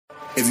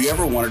Have you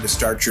ever wanted to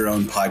start your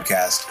own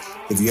podcast?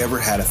 Have you ever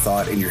had a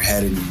thought in your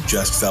head and you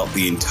just felt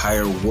the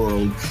entire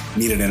world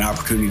needed an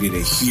opportunity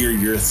to hear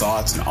your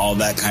thoughts and all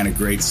that kind of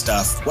great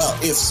stuff? Well,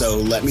 if so,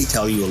 let me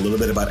tell you a little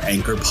bit about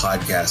Anchor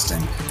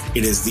Podcasting.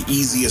 It is the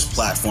easiest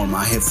platform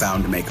I have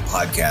found to make a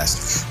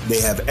podcast. They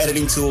have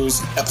editing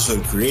tools,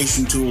 episode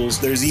creation tools.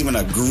 There's even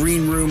a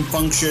green room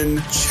function.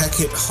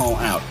 Check it all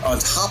out. On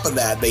top of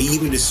that, they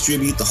even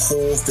distribute the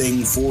whole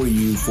thing for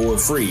you for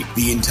free.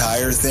 The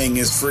entire thing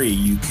is free.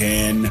 You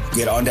can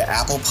get onto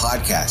Apple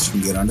Podcasts. You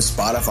can get onto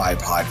Spotify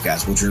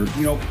Podcasts, which are,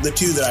 the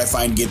two that I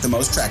find get the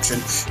most traction.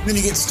 And then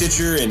you get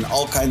Stitcher and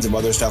all kinds of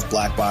other stuff,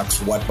 Black Box,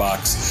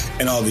 Whatbox,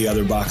 and all the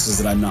other boxes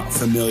that I'm not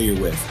familiar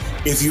with.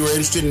 If you are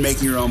interested in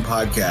making your own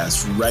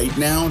podcast right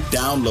now,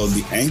 download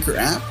the Anchor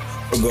app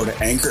or go to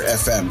Anchor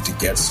FM to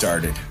get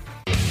started.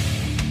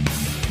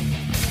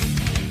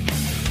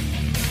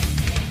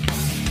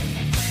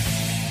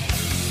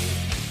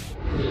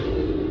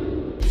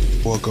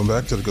 Welcome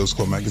back to the Ghost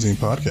Club Magazine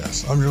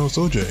podcast. I'm your host,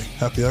 OJ.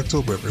 Happy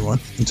October, everyone.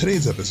 In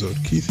today's episode,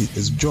 Keefy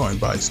is joined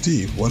by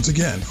Steve once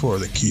again for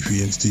the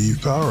Keefy and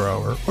Steve Power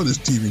Hour, or the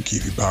Steve and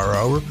Keefy Power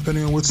Hour,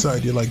 depending on which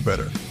side you like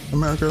better,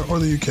 America or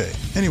the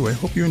UK. Anyway,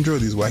 hope you enjoy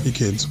these wacky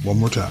kids one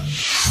more time.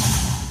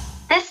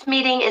 This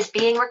meeting is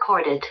being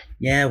recorded.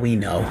 Yeah, we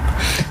know.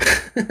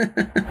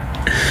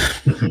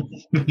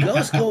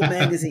 Ghost Club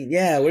Magazine.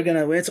 Yeah,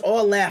 it's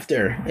all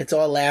laughter. It's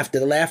all laughter.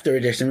 The laughter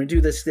edition. We do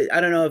this. I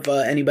don't know if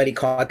anybody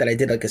caught that I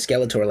did like a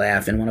Skeletor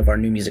laugh in one of our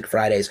New Music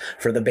Fridays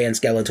for the band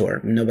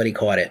Skeletor. Nobody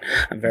caught it.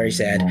 I'm very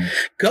sad.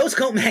 Ghost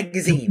Club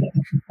Magazine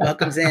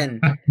welcomes in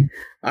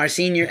our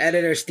senior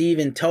editor,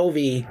 Stephen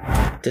Tovey,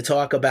 to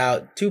talk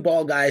about two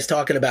bald guys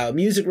talking about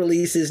music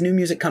releases, new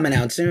music coming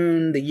out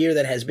soon, the year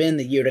that has been,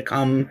 the year to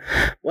come,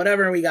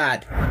 whatever we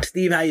got.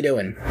 Steve, how you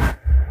doing?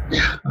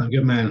 I'm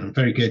good, man. I'm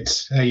very good.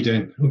 How you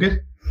doing? All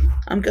good?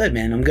 I'm good,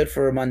 man. I'm good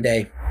for a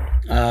Monday.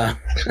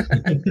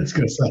 It's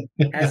good to say.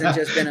 Hasn't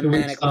just been a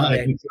manic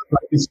Monday.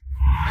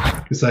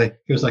 Feels like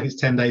it's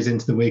 10 days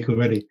into the week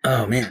already.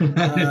 Oh, man.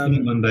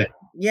 Monday.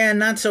 Yeah,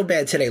 not so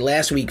bad today.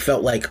 Last week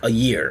felt like a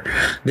year.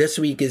 This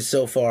week is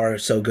so far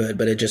so good,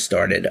 but it just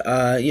started.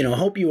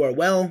 Hope you are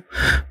well.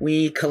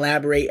 We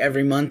collaborate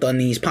every month on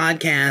these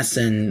podcasts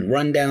and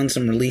run down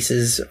some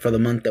releases for the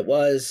month that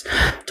was.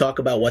 Talk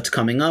about what's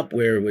coming up.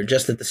 We're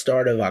just at the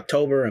start of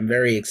October. I'm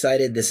very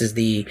excited. This is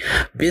the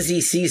busy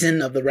season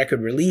of the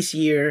record release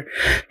year.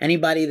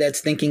 Anybody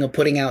that's thinking of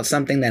putting out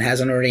something that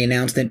hasn't already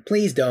announced it,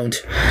 please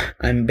don't.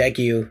 I beg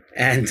you.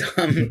 And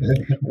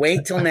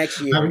wait till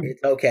next year.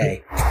 It's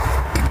okay.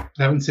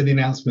 I haven't seen the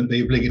announcement,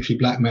 the obligatory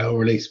black metal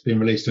release being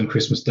released on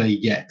Christmas Day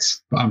yet,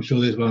 but I'm sure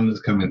there's one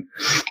that's coming.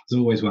 There's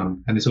always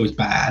one, and it's always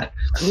bad.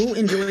 Who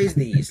enjoys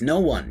these? No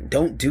one.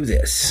 Don't do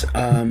this.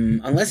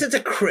 Unless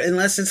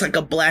it's like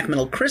a black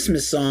metal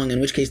Christmas song, in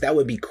which case that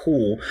would be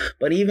cool.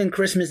 But even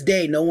Christmas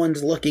Day, no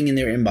one's looking in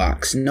their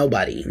inbox.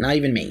 Nobody. Not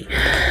even me.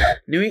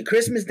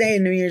 Christmas Day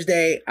and New Year's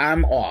Day,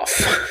 I'm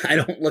off. I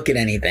don't look at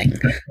anything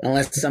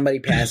unless somebody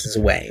passes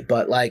away.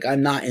 But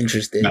I'm not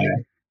interested. No.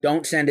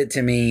 Don't send it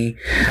to me.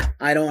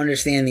 I don't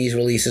understand these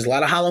releases. A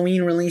lot of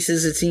Halloween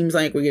releases. It seems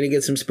like we're going to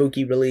get some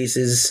spooky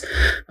releases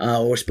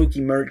or spooky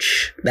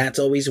merch. That's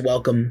always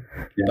welcome.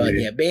 Yeah, but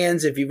yeah,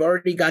 bands, if you've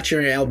already got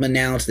your album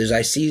announced,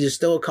 I see there's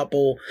still a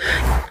couple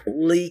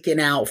leaking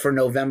out for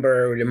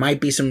November. There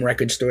might be some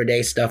record store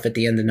day stuff at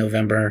the end of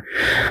November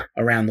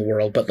around the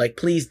world. But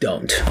please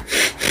don't.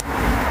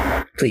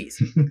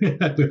 Please.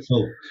 We're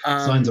full.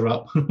 Signs are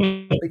up.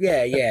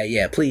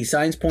 Yeah. Please,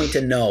 signs point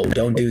to no.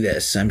 Don't do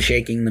this. I'm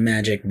shaking the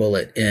magic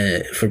bullet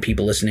for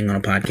people listening on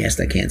a podcast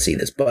that can't see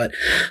this. But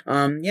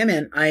yeah,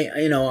 man.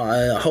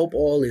 I hope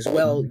all is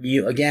well.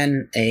 You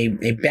again, a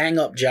bang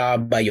up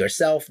job by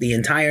yourself, the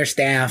entire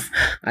staff.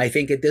 I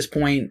think at this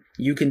point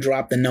you can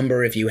drop the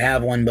number if you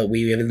have one, but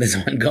we have this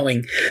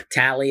ongoing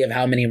tally of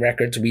how many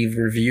records we've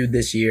reviewed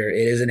this year.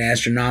 It is an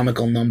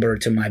astronomical number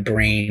to my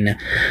brain.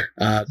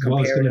 What I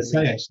was going to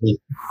say, actually,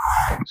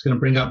 I'm just going to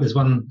bring up this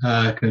one,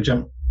 going to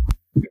jump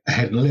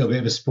ahead, a little bit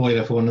of a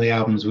spoiler for one of the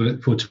albums we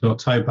look forward to in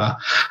October.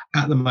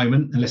 At the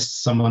moment, unless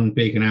someone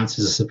big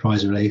announces a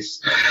surprise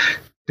release,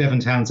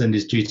 Devon Townsend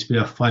is due to be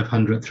our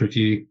 500th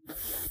review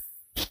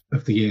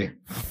of the year.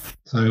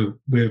 So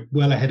we're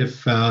well ahead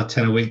of our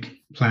 10-a-week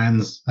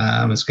plans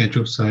and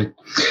schedule. So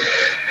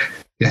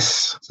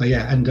yes. So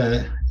yeah, and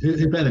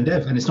who's better than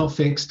Dev? And it's not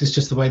fixed. It's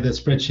just the way the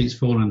spreadsheet's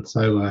fallen.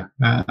 So,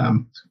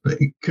 but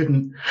it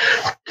couldn't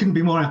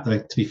be more out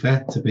there. To be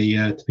fair, to be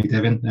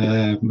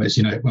Devin, as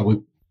you know,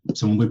 well,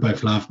 someone we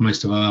both love.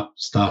 Most of our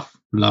staff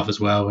love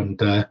as well, and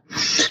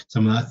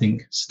someone that I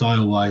think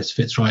style-wise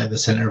fits right at the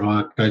centre of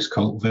our Ghost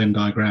Cult Venn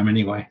diagram.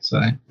 Anyway,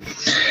 so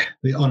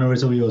the honor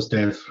is all yours,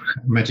 Dev.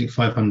 Magic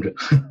 500.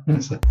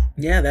 So.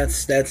 Yeah,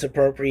 that's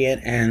appropriate.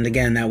 And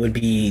again, that would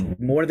be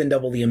more than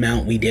double the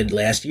amount we did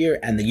last year.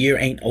 And the year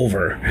ain't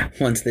over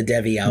once the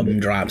Devi album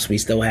drops. We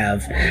still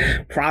have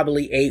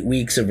probably 8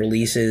 weeks of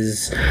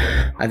releases.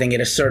 I think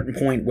at a certain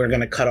point, we're going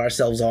to cut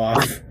ourselves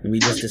off. We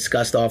just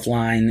discussed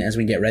offline as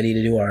we get ready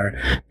to do our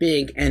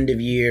big end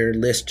of year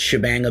list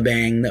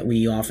shebang-a-bang that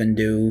we often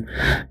do.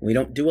 We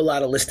don't do a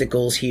lot of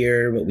listicles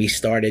here, but we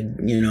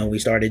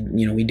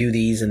do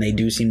these and they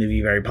do seem to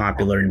be very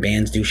popular and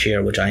bands do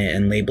share,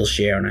 and labels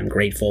share, and I'm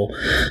grateful.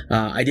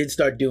 I did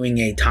start doing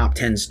a top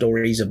 10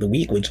 stories of the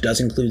week, which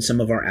does include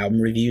some of our album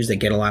reviews that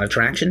get a lot of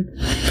traction.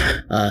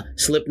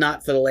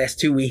 Slipknot for the last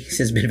 2 weeks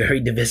has been very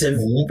divisive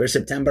for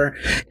September,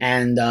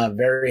 and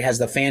has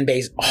the fan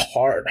base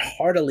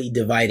heartily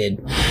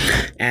divided,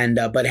 and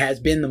but has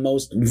been the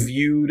most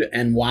viewed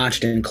and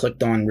watched and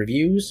clicked on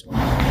reviews,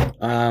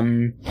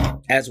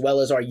 as well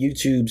as our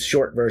YouTube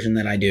short version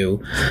that I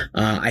do.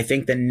 I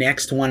think the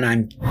next one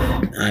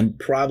I'm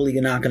probably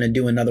not going to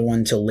do another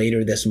one till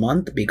later this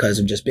month because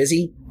I'm just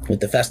busy with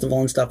the festival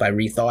and stuff. I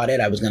rethought it.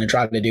 I was going to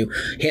try to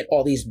hit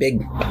all these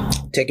big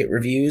ticket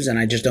reviews, and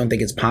I just don't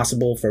think it's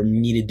possible for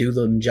me to do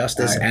them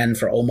justice and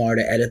for Omar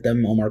to edit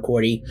them, Omar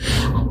Cordy,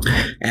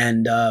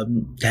 and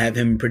to have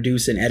him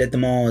produce and edit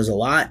them all is a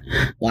lot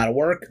of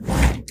work.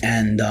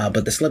 And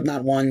but the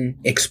Slipknot one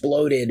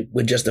exploded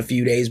with just a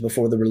few days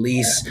before the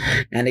release.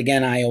 And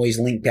again, I always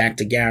link back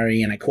to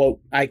Gary, and I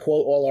quote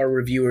all our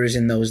reviewers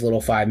in those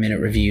little 5-minute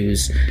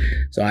reviews.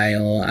 So I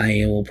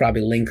will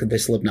probably link the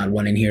Slipknot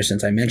one in here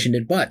since I mentioned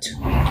it. But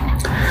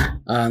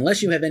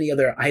unless you have any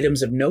other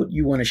items of note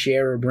you want to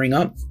share or bring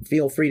up,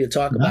 feel free to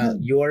talk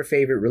about your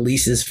favorite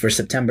releases for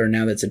September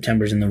now that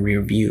September's in the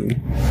rear view.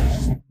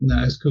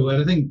 No, it's cool.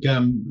 And I think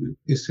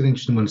it's an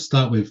interesting one to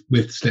start with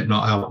the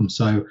Slipknot album.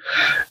 So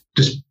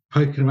just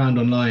poking around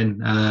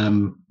online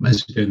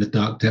as you do in the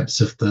dark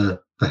depths of the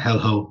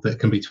hellhole that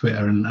can be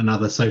Twitter and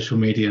other social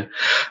media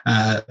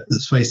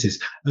spaces.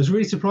 I was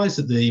really surprised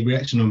at the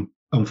reaction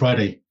on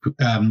Friday to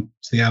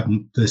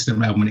the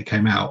Slipknot album when it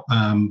came out.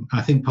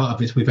 I think part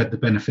of it is we've had the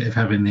benefit of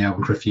having the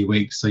album for a few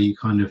weeks, so you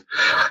kind of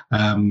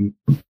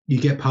you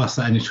get past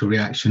that initial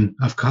reaction.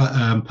 I've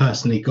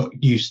personally got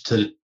used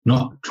to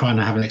not trying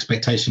to have an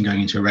expectation going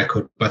into a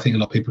record, but I think a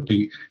lot of people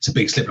do. It's a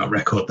big Slipknot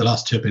record. The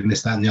last two have been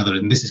this, that, and the other,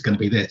 and this is going to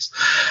be this.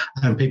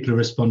 And people are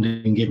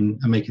responding and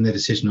making their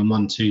decision on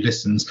 1-2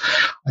 listens.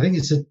 I think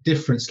it's a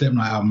different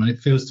Slipknot album, and it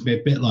feels to me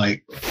a bit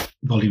like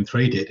Volume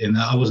 3 did, in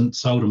that I wasn't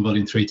sold on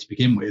Volume 3 to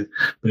begin with,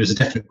 but it was a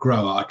definite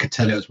grower. I could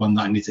tell it was one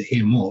that I need to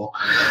hear more.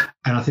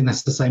 And I think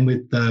that's the same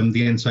with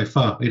the end so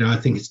far. I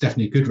think it's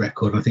definitely a good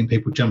record. I think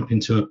people jump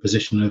into a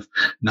position of,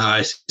 no,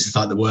 it's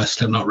like the worst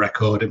Slipknot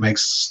record. It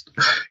makes,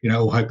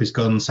 All Hope Is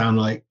Gone sound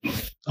like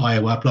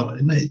Iowa, blah.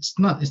 No, it's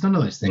not. It's none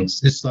of those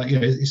things. It's like,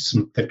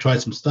 they've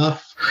tried some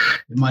stuff.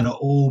 It might not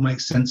all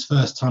make sense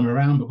first time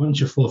around, but once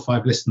you're 4 or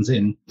 5 listens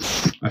in,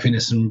 I think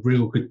there's some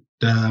really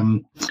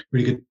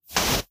good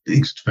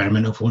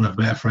experimental, for want of a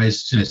better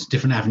phrase. It's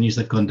different avenues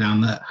they've gone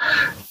down that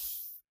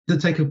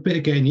take a bit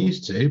of getting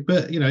used to.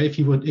 But if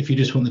you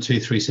just want the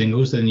 2-3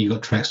 singles, then you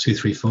got tracks 2,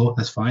 3, 4.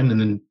 That's fine,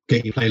 and then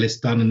get your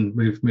playlist done and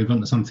move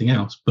on to something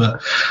else.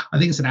 But I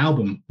think it's an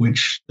album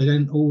which they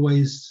don't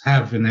always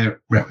have in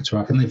their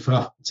repertoire. I think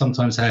they've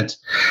sometimes had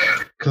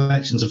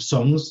collections of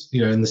songs,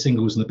 and the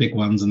singles and the big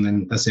ones, and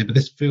then that's it. But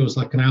this feels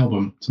like an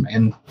album to me.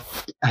 And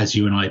as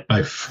you and I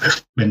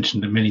both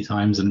mentioned it many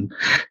times and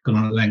gone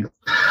on at length,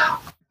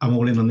 I'm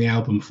all in on the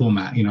album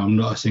format. I'm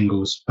not a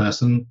singles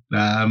person.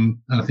 And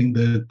I think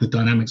the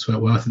dynamics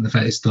work well. I think the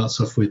fact it starts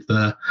off with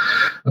a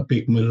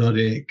big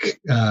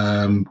melodic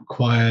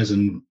choirs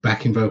and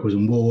backing vocals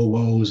and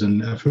whoa-whoa-whoas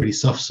and a pretty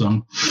soft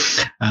song.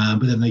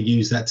 But then they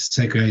use that to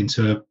take it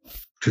into a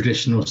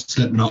traditional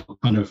Slipknot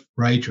kind of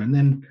rager, and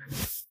then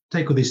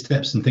take all these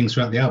steps and things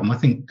throughout the album. I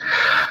think,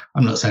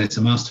 I'm not saying it's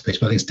a masterpiece,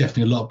 but I think it's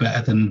definitely a lot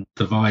better than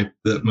the vibe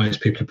that most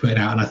people are putting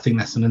out. And I think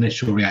that's an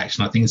initial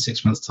reaction. I think in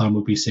 6 months' time,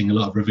 we'll be seeing a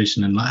lot of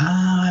revision and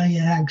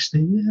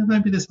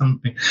maybe there's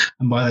something.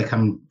 And by the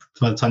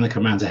time they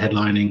come around to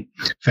headlining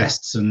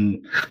fests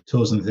and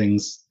tours and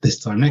things this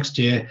time next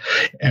year,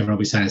 everyone will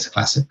be saying it's a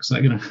classic. So,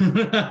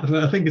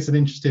 I think it's an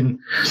interesting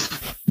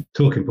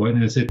talking point,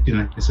 and it's a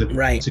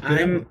right. It's a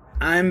good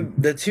I'm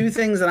the two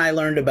things that I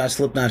learned about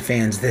Slipknot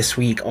fans this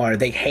week are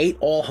they hate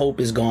All Hope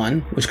Is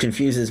Gone, which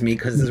confuses me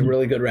because it's a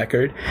really good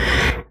record,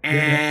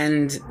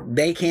 and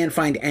they can't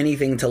find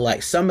anything to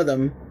like. Some of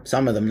them,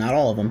 not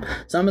all of them,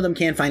 some of them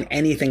can't find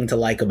anything to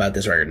like about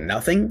this record.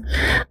 Nothing.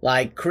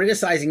 Like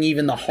criticizing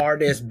even the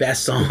hardest,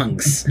 best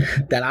songs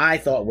that I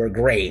thought were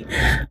great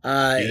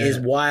is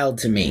wild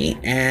to me.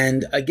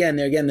 And again,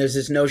 there's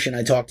this notion,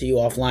 I talked to you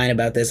offline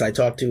about this,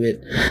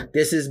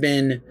 this has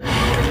been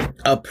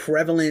a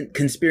prevalent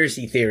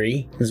conspiracy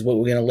theory, is what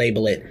we're going to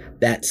label it,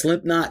 that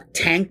Slipknot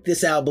tanked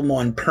this album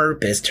on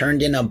purpose,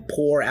 turned in a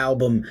poor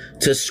album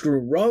to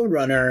screw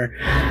Roadrunner.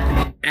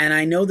 And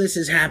I know this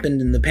has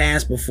happened in the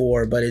past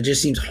before, but it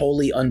just seems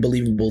wholly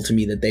unbelievable to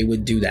me that they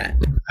would do that.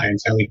 I don't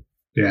see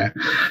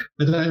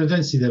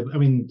that. I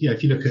mean,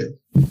 if you look at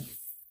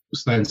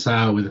stone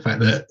sour with the fact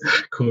that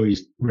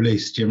Corey's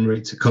released Jim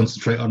Root to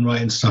concentrate on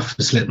writing stuff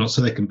for Slipknot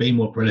so they can be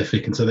more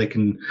prolific and so they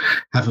can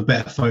have a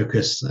better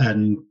focus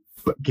and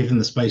give them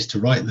the space to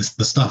write the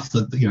stuff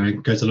that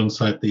goes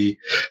alongside the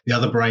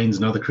other brains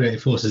and other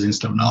creative forces in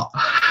Slipknot.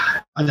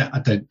 I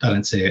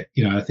don't see it.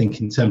 I think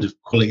in terms of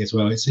quality as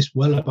well, it's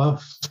well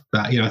above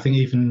that. I think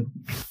even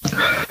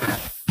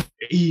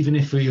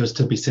if it was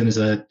to be seen as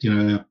a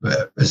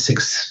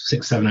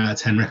 6-7 out of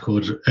 10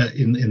 record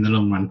in the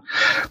long run,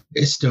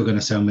 it's still going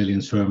to sell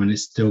millions for them, and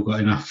it's still got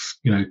enough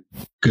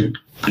good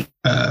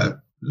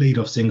lead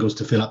off singles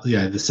to fill up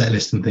the set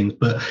list and things.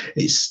 But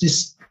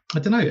it's I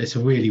don't know. It's a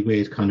really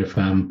weird kind of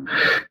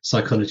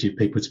psychology of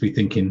people to be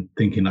thinking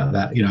like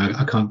that.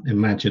 I can't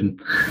imagine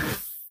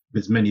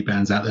there's many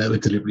bands out there that would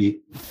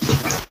deliberately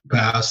put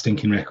out a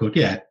stinking record.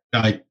 Yeah,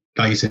 like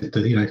you said,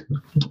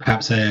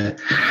 perhaps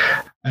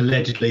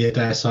allegedly a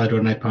Deicide or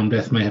a Napalm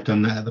Death may have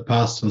done that in the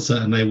past on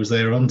certain labels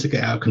they were on to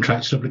get out of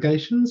contractual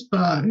obligations,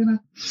 but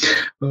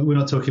but we're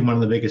not talking one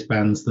of the biggest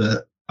bands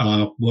that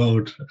our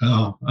world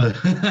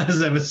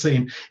has ever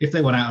seen. If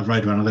they want out of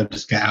Roadrunner, they'll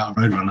just get out of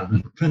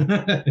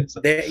Roadrunner.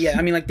 So. Yeah,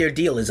 I mean, like, their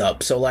deal is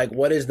up. So, like,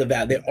 what is the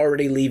value? They're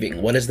already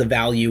leaving. What is the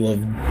value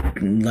of,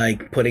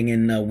 like, putting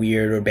in a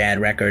weird or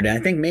bad record? And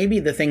I think maybe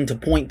the thing to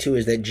point to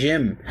is that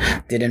Jim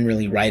didn't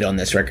really write on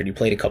this record. He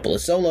played a couple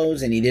of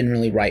solos, and he didn't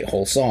really write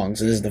whole songs.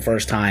 So this is the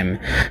first time,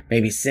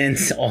 maybe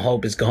since All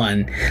Hope Is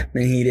Gone,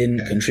 that he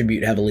didn't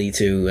contribute heavily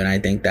to. And I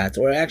think that's,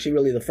 or actually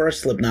really the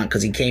first Slipknot,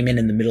 because he came in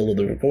the middle of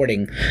the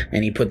recording,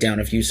 and he put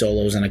down a few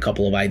solos and a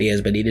couple of ideas,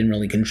 but he didn't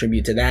really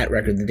contribute to that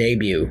record, the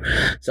debut.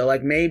 So,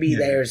 like, maybe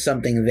there's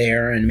something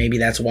there, and maybe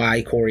that's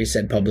why Corey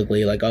said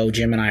publicly, like, oh,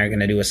 Jim and I are going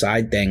to do a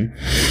side thing,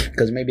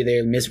 because maybe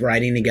they're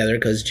miswriting together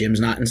because Jim's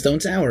not in Stone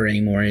Sour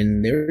anymore,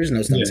 and there is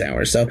no Stone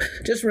Sour. So,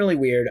 just really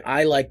weird.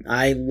 I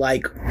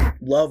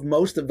love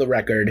most of the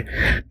record.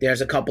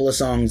 There's a couple of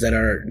songs that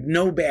are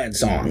no bad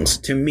songs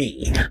to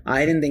me.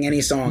 I didn't think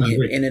any song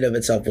in and of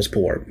itself was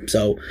poor.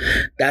 So,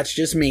 that's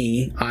just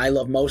me. I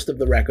love most of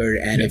the record,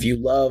 and if you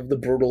love the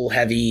brutal,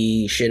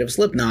 heavy shit of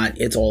Slipknot,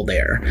 it's all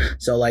there.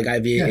 So, like,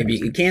 if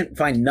you can't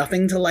find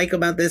nothing to like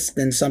about this,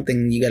 then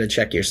something you got to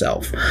check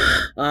yourself.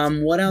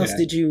 What else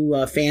did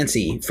you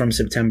fancy from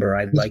September?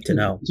 I'd like to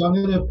know. So I'm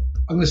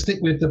gonna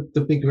stick with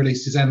the big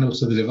releases and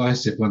also the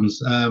divisive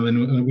ones.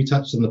 And we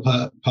touched on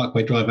the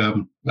Parkway Drive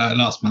album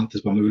last month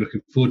as one we were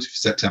looking forward to for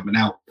September.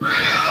 Now,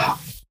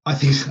 I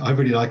think I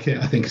really like it.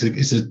 I think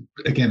it's a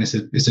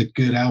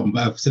good album,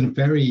 but I've seen a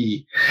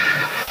very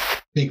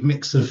big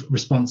mix of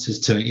responses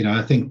to it.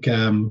 I think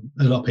a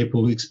lot of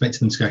people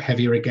expected them to go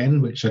heavier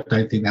again, which I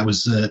don't think that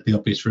was the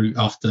obvious route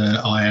after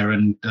Ire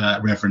and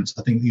Reverence.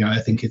 I think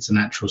it's a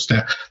natural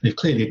step. They've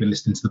clearly been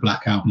listening to the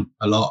Black Album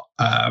a lot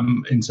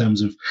in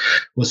terms of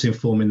what's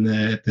informing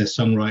their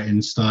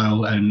songwriting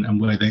style and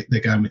where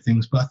they're going with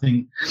things. But I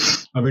think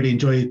I really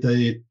enjoy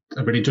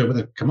what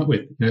they've come up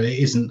with. It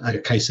isn't a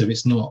case of,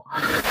 it's not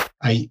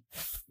 8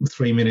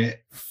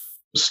 3-minute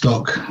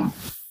stock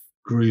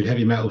groove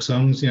heavy metal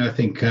songs. I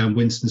think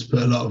Winston's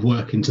put a lot of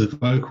work into the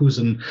vocals,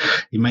 and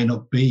he may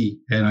not be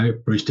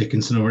Bruce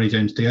Dickinson or Ronnie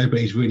James Dio, but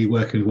he's really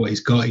working with what he's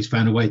got. He's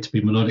found a way to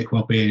be melodic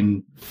while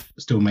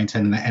still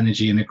maintaining that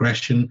energy and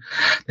aggression.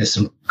 There's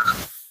some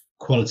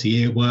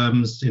quality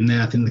earworms in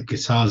there. I think the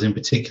guitars in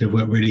particular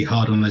work really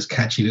hard on those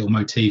catchy little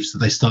motifs that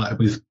they started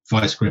with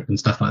Vice Grip and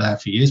stuff like that a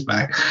few years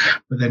back,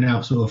 but they're now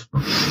sort of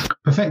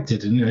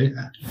perfected. And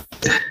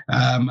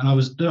and I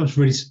was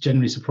really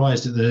genuinely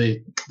surprised at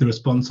the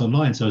response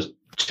online. So I was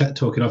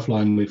talking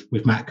offline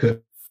with Matt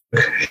Cook,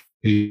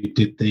 who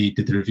did the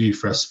review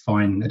for us,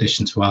 fine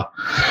addition to our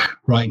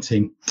writing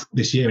team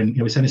this year, and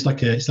we're saying it's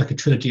like a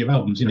trilogy of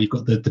albums. You've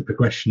got the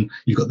progression,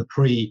 you've got the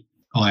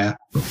pre-Ire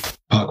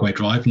Parkway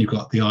Drive, and you've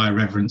got the Ire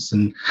Reverence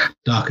and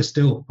Darker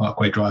Still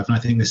Parkway Drive, and I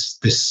think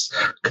this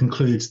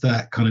concludes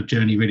that kind of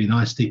journey really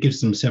nicely. It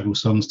gives them several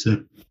songs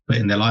to put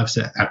in their live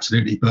set,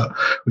 absolutely, but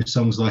with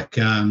songs like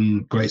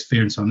Greatest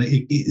Fear and so on,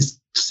 it is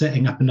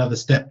setting up another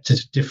step to a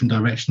different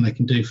direction they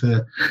can do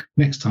for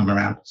next time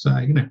around. So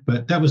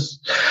but that was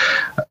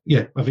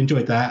I've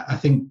enjoyed that. I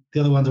think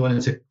the other ones I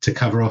wanted to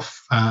cover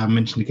off,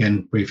 mentioned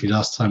again briefly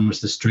last time, was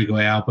the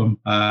Strigoi album,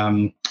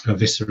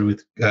 Viscera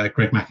with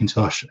Greg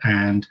McIntosh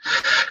and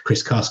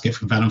Chris Casket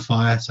from Van on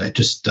Fire. So it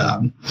just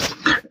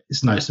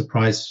it's no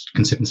surprise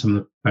considering some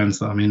of the bands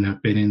that I'm in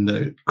have been in.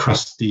 The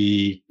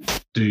crusty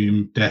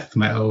doom death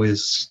metal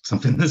is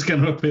something that's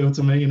going to appeal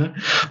to me.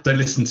 Don't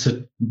listen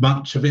to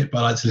much of it, but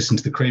I like to listen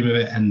to the cream of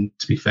it. And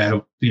to be fair,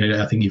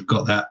 I think you've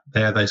got that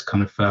there, those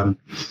kind of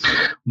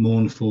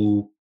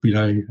mournful,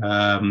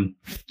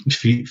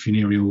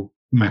 funereal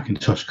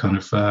Macintosh kind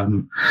of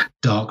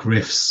dark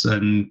riffs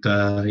and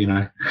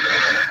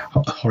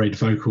horrid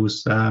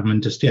vocals,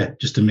 and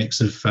just a mix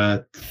of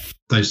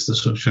those that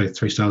sort of show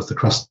three styles: the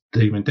crust,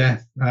 doom, and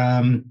death.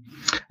 And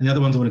the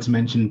other ones I wanted to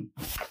mention,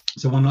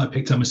 so one that I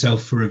picked up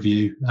myself for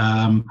review,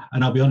 and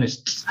I'll be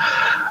honest,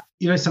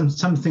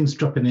 some things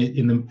drop in the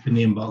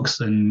inbox,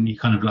 and you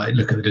kind of like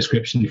look at the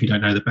description if you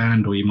don't know the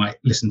band, or you might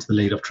listen to the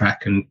lead off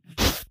track and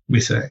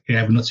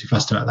we're not too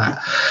fussed about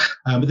that.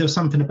 But there was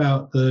something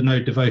about the No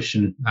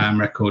Devotion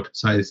record,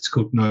 so it's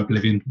called No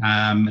Oblivion,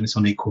 and it's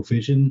on Equal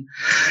Vision,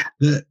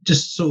 that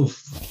just sort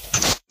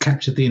of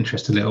captured the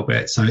interest a little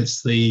bit. So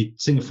it's the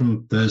singer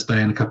from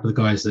Thursday and a couple of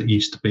the guys that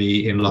used to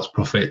be in Lost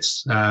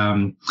Prophets,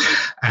 and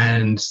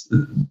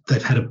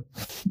they've had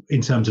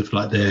in terms of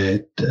like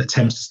their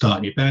attempts to start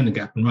a new band and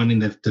get up and running,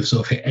 they've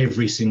sort of hit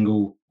every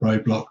single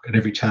roadblock and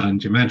every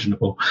challenge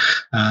imaginable.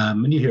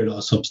 And you hear a lot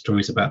of sob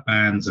stories about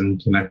bands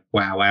and,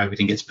 wow, we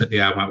didn't get to put the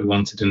album out we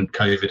wanted and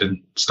COVID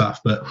and stuff.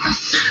 But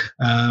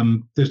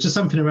there's just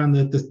something around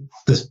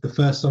the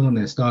first song on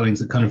there, Starlings,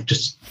 that kind of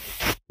just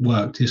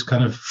worked. It's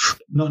kind of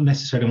not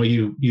necessarily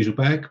my usual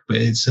bag, but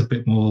it's a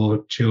bit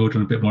more chilled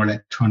and a bit more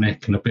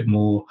electronic and a bit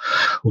more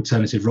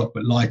alternative rock,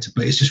 but lighter.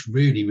 But it's just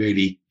really,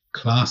 really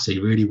classy,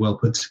 really well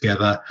put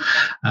together.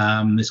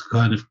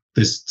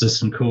 There's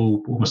some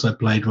cool, almost like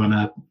Blade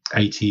Runner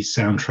 80s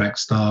soundtrack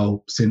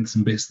style synths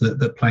and bits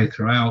that play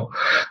throughout.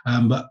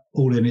 But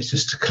all in, it's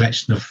just a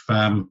collection of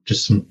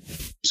just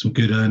some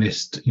good,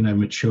 earnest,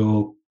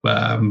 mature,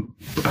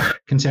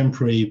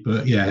 contemporary,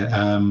 but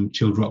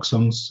chilled rock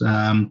songs.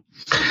 And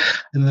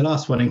the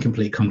last one, in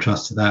complete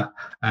contrast to that,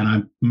 and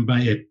I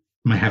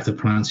may have the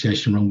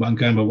pronunciation wrong, but I'm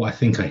going by what I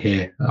think I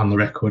hear on the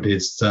record,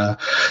 is the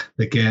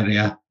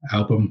Guerilla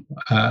album.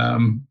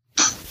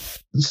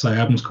 So the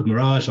album's called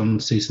Mirage on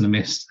Season of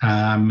Mist.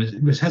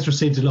 It has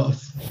received a lot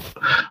of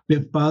bit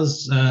of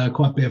buzz,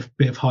 quite a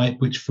bit of hype,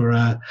 which for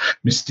a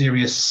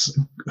mysterious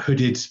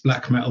hooded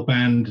black metal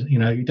band,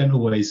 you don't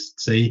always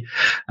see.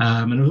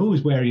 And I was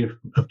always wary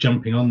of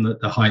jumping on the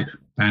hype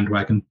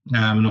bandwagon,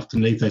 and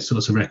often leave those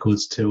sorts of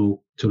records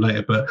till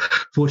later. But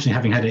fortunately,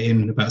 having had it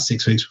in about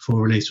 6 weeks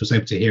before release, was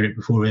able to hear it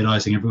before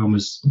realising everyone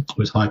was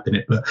hyping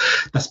it. But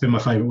that's been my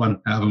favourite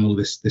one out of them all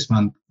this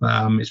month.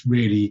 It's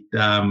really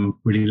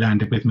really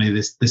landed with me.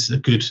 This a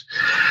good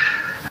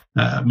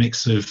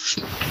mix of,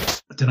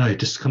 I don't know,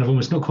 just kind of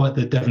almost not quite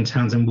the Devon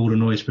Townsend Wall of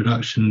Noise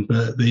production,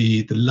 but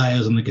the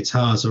layers on the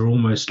guitars are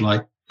almost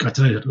like, I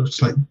don't know,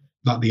 it's like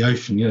the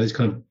ocean. It's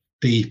kind of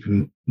deep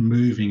and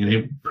moving, and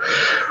it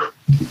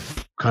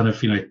kind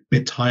of, a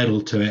bit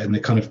tidal to it, and they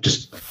kind of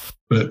just,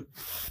 but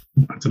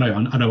I don't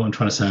know. I know what I'm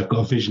trying to say. I've got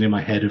a vision in my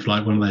head of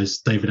like one of those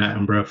David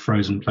Attenborough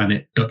Frozen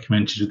Planet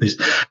documentaries with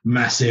this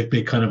massive,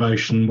 big kind of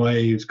ocean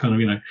waves, kind of,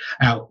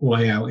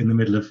 way out in the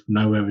middle of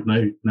nowhere with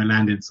no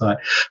land in sight.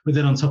 But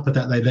then on top of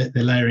that,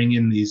 they're layering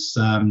in these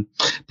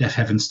Deaf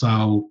Heaven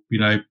style,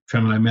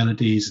 tremolo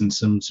melodies and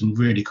some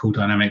really cool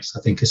dynamics.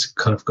 I think it's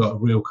kind of got a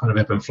real kind of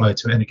ebb and flow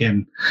to it. And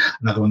again,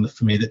 another one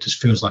for me that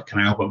just feels like an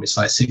album. It's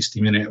like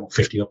 60-minute or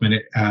 50-odd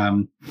minute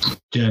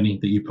journey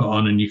that you put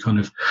on, and you kind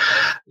of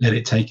let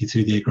it take you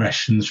through the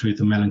aggression, through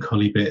the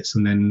melancholy bits,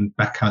 and then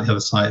back out the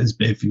other side. There's a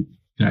bit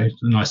of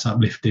nice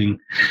uplifting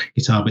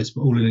guitar bits,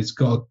 but all in it's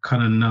got a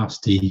kind of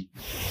nasty,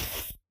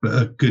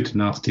 but a good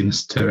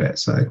nastiness to it.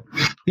 So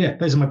yeah,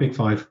 those are my big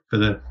five for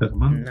the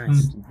month.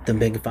 Nice. The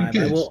big five.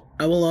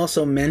 I will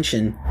also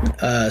mention,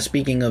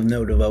 speaking of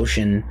No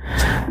Devotion,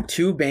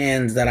 two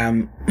bands that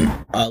I'm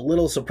a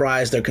little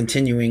surprised they're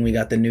continuing. We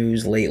got the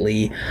news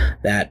lately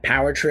that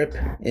Power Trip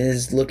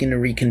is looking to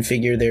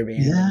reconfigure their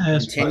band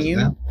and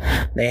continue.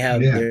 They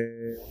have their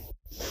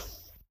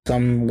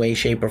some way,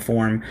 shape, or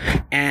form.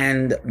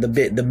 And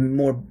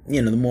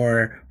the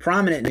more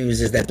prominent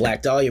news is that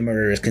Black Dahlia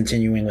Murder is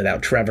continuing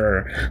without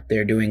Trevor.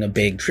 They're doing a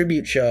big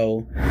tribute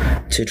show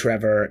to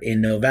Trevor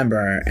in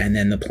November, and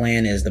then the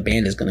plan is the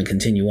band is going to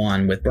continue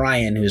on with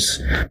Brian,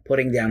 who's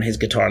putting down his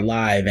guitar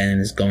live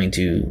and is going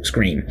to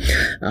scream.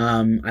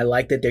 I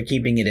like that they're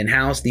keeping it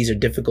in-house. These are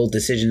difficult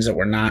decisions that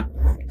were not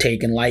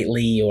taken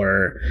lightly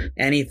or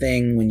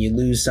anything when you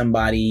lose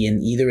somebody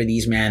in either of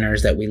these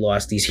manners, that we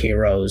lost these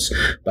heroes.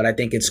 But I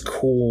think it's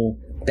cool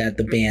that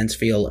the bands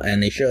feel,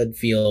 and they should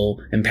feel,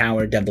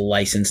 empowered to have the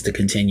license to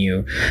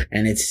continue.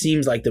 And it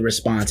seems like the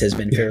response has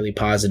been fairly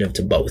positive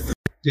to both.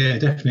 Yeah,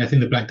 definitely. I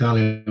think the Black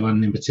Dahlia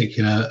one in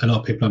particular, a lot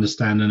of people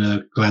understand and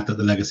are glad that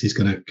the legacy is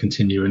going to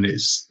continue, and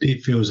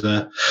it feels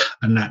a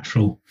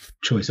natural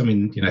choice. I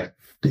mean,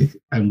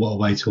 and what a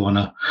way to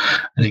honour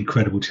an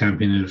incredible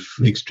champion of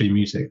extreme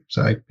music.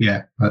 So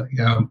yeah,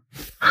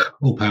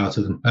 all power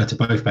to them, to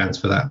both bands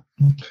for that.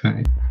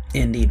 Okay.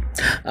 Indeed.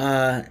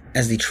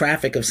 As the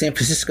traffic of San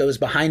Francisco is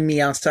behind me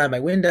outside my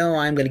window,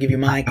 I'm going to give you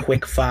my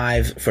quick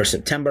five for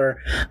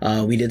September.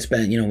 We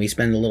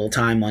spend a little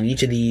time on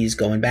each of these,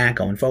 going back,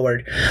 going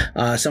forward.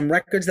 Some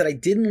records that I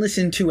didn't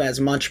listen to as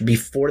much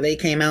before they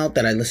came out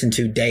that I listened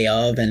to day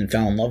of and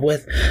fell in love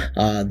with.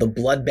 The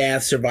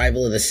Bloodbath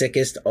Survival of the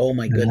Sickest. Oh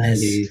my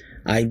goodness.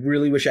 I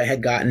really wish I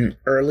had gotten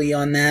early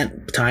on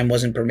that. Time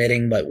wasn't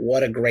permitting, but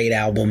what a great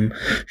album.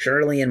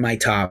 Surely in my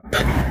top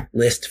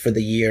list for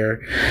the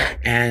year,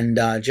 and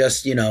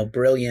just,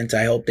 brilliant.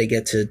 I hope they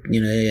get to,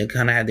 they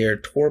kind of had their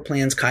tour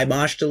plans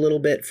kiboshed a little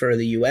bit for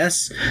the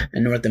US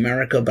and North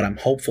America, but I'm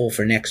hopeful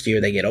for next year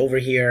they get over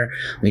here.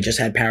 We just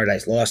had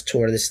Paradise Lost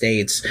tour the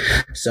States,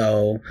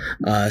 so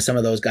some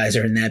of those guys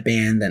are in that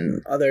band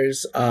and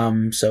others,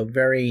 so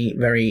very,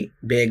 very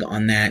big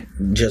on that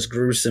just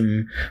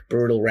gruesome,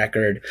 brutal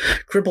record.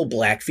 Crippled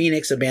Black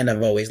Phoenix, a band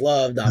I've always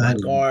loved,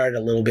 avant-garde,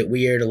 a little bit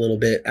weird, a little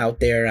bit out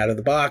there, out of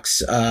the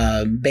box.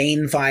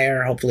 Bane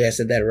Fire, hopefully I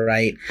said that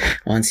right,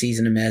 on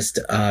Season of Mist,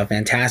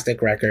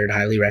 fantastic record,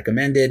 highly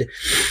recommended.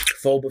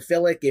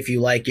 Phobophilic, if you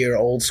like your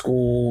old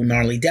school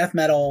gnarly death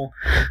metal,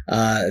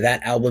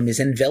 that album is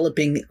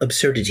Enveloping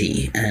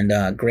Absurdity,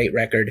 and great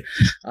record.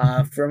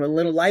 From a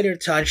little lighter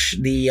touch,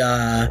 the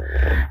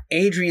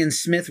Adrian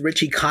Smith,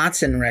 Richie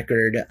Kotzen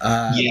record,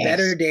 yes.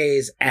 Better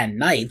Days and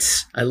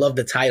Nights. I love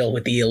the title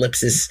with the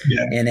ellipsis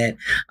in it.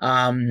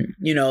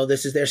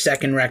 This is their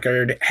second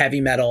record,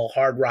 heavy metal,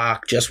 hard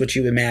rock, just what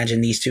you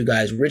imagine these two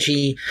guys.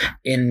 Richie,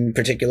 in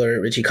particular,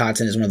 Richie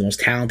Kotzen is one of the most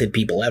talented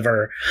people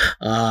ever.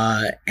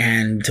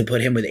 And to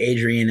put him with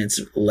Adrian, it's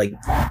like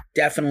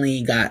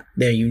definitely got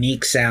their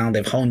unique sound.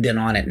 They've honed in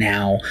on it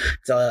now.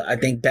 So I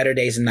think Better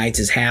Days and Nights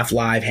is half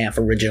live, half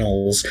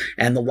originals.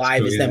 And the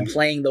live is them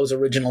playing those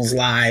originals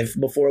live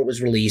before it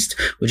was released,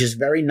 which is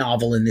very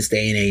novel in this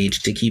day and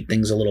age to keep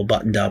things a little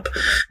buttoned up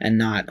and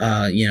not,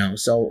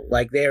 so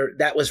like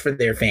that was for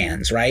their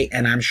fans, right?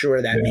 And I'm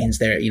sure that means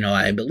they're,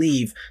 I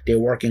believe they're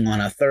working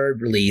on a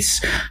third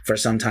release for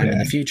some time in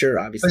the future.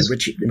 Obviously,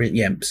 Richie,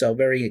 so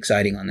very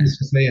exciting on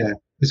that.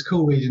 It's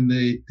cool reading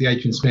the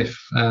Adrian Smith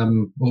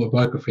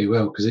autobiography,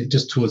 because it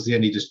just towards the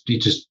end he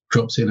just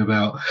drops in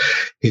about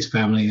his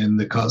family and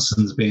the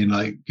Cotsons being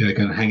like,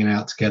 kind of hanging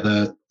out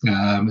together.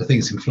 I think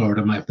it's in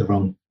Florida. I might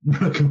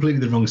have completely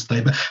the wrong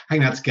state, but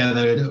hanging out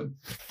together,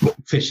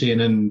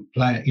 fishing and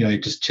playing,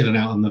 just chilling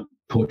out on the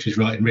porches,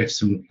 writing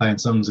riffs and playing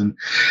songs. And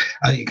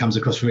I think it comes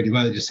across really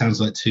well. It just sounds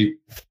like two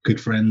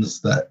good friends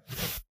that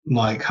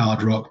like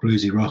hard rock,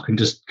 bluesy rock, and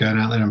just going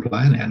out there and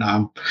playing it. And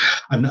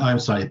I'm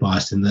slightly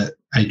biased in that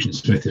Adrian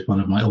Smith is one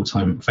of my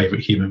all-time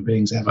favorite human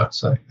beings ever,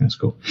 so that's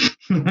cool.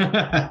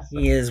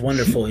 He is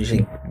wonderful. You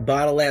should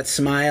bottle that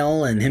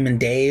smile, and him and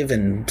Dave,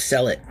 and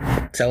sell it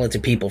to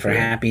people for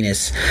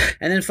happiness.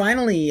 And then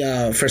finally,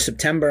 for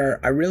September,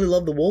 I really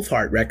love the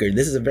Wolfheart record.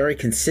 This is a very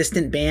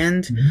consistent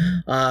band,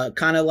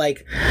 kind of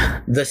like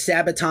the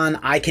Sabaton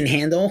I Can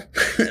Handle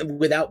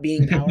without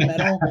being power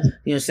metal.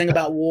 Sing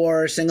about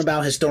war, sing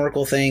about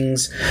historical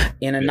things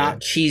in a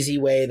not cheesy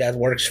way that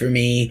works for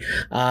me.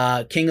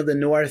 King of the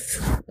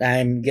North,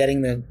 I'm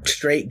getting the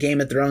straight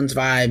Game of Thrones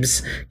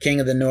vibes. King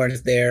of the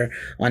North there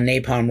on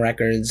Napalm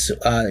Records.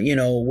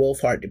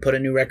 Wolfheart put a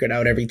new record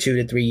out every 2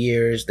 to 3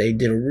 years. They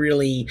did a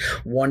really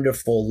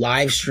wonderful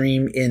live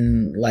stream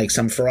in like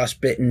some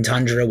frostbitten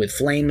tundra with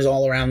flames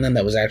all around them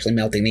that was actually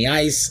melting the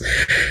ice.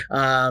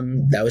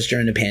 That was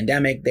during the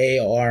pandemic. They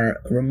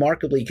are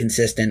remarkably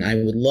consistent. I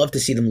would love to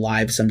see them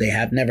live someday.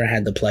 Have never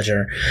had the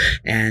pleasure.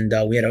 And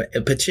we had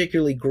a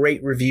particularly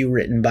great review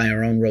written by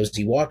our own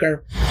Rosie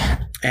Walker.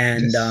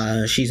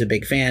 And she's a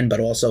big fan, but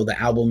also the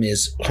album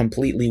is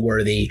completely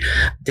worthy.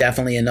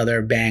 Definitely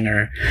another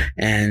banger.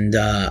 And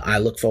I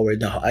look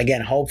forward to,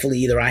 again, hopefully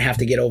either I have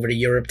to get over to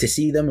Europe to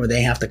see them or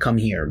they have to come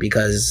here,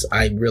 because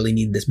I really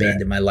need this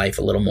band in my life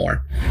a little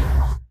more.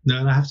 No,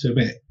 and I have to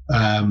admit,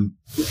 I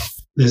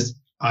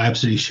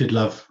absolutely should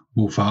love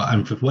Wolfheart,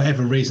 and for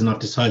whatever reason I've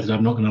decided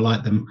I'm not going to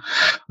like them.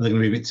 They're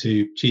going to be a bit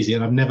too cheesy,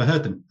 and I've never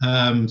heard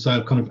them, so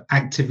I've kind of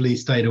actively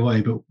stayed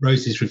away. But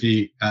Rosie's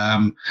review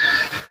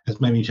has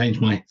made me change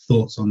my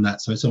thoughts on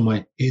that, so it's on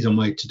my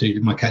to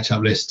do my catch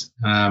up list.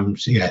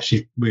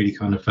 She's really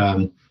kind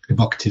of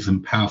evocative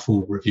and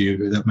powerful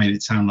review that made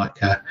it sound like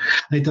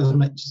it does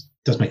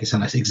make it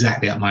sound like it's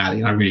exactly up my alley,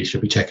 and I really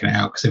should be checking it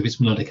out, because if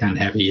it's melodic and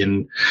heavy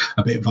and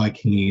a bit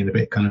Viking-y and a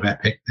bit kind of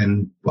epic,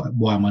 then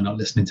why am I not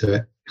listening to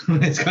it?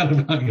 It's kind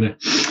of like,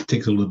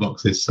 ticks all the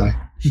boxes. So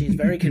she's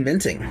very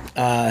convincing.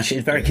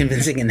 She's very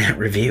convincing in that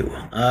review.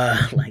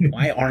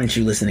 Why aren't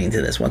you listening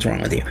to this? What's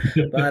wrong with you?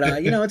 But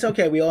it's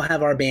okay. We all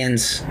have our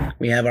bands.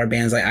 We have our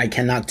bands. I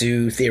cannot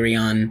do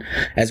Therion,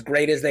 as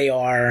great as they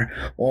are,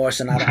 or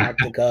Sonata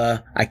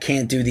Arctica. I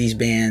can't do these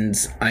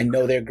bands. I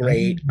know they're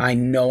great. I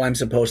know I'm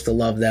supposed to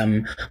love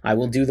them. I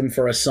will do them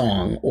for a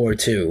song or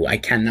two. I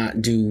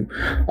cannot do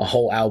a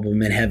whole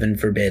album, and heaven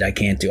forbid I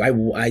can't do.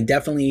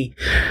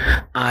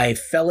 I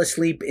fell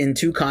asleep in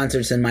 2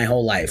 concerts in my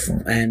whole life,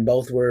 and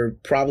both were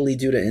probably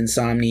due to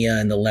insomnia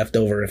and the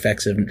leftover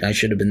effects of I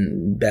should have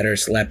been better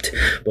slept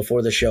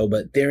before the show.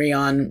 But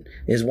Therion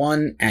is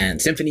one,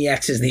 and Symphony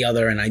X is the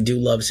other, and I do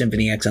love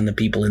Symphony X and the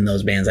people in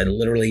those bands. I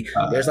literally,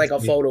 there's like a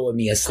photo of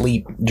me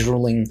asleep,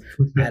 drooling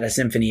at a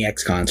Symphony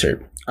X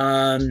concert.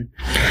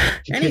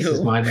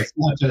 Anywho, mine. I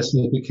first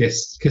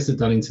Kiss at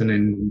Dunnington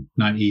in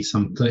 90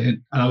 something,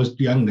 and I was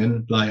young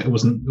then. Like it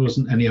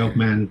wasn't any old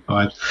man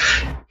vibes.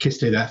 Kiss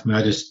do that for me.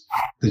 I will see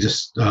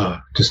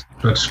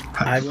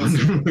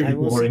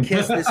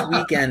Kiss this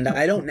weekend.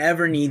 I don't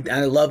ever need.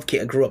 I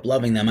grew up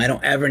loving them. I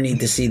don't ever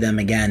need to see them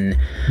again,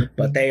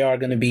 but they are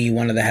going to be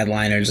one of the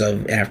headliners of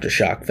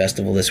Aftershock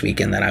Festival this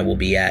weekend that I will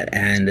be at,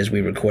 and as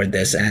we record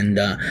this, and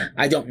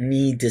I don't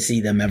need to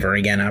see them ever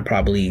again. I'll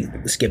probably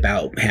skip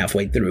out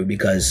halfway through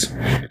because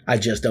I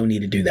just don't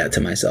need to do that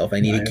to myself. I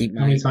need to keep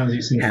my... How many times have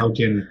you seen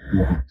Elgin?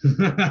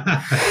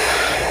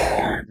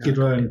 Skid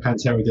Row and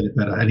Pantera did it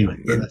better. Anyway.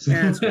 That's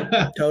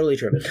totally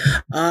true.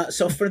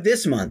 So for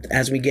this month,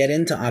 as we get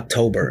into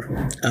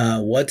October,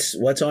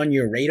 what's on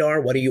your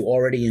radar? What are you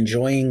already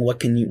enjoying? What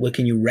can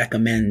you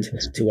recommend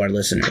to our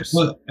listeners?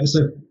 Well, it's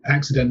an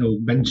accidental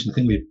mention, I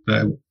think,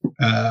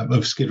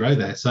 of Skid Row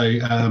there. So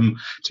to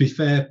be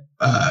fair,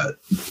 I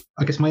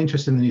guess my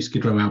interest in the new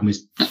Skid Row album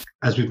is,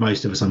 as with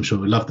most of us, I'm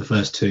sure, I loved the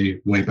first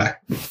two way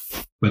back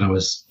when I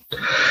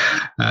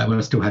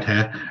still had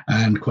hair,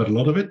 and quite a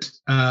lot of it.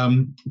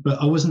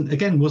 But I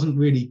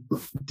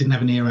didn't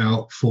have an ear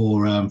out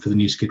for the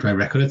new Skid Row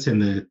record. It's in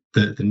the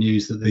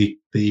news that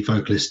the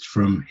vocalist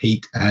from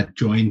Heat had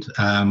joined,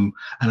 and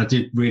I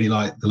did really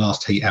like the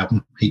last Heat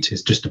album. Heat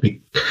is just a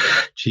big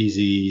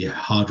cheesy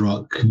hard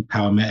rock,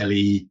 power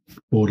metal-y,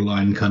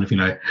 borderline kind of,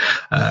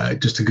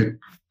 just a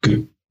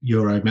good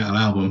Euro metal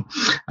album.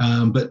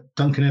 But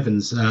Duncan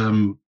Evans,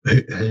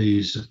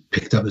 who's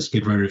picked up the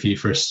Skid Row review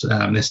for us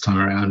this time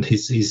around,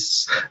 he's a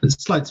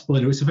slight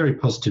spoiler. It's a very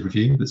positive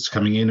review that's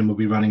coming in, and we'll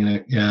be running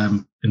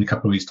in a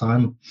couple of weeks'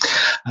 time.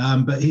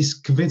 But he's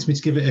convinced me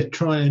to give it a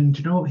try, and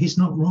you know what? He's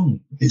not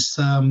wrong. It's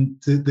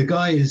the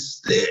guy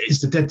is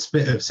the dead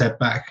spit of Seb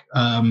Back.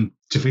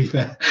 To be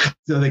fair,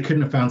 so they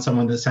couldn't have found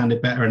someone that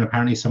sounded better, and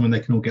apparently someone they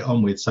can all get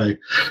on with. So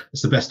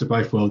it's the best of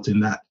both worlds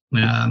in that.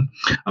 I'm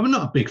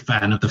not a big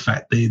fan of the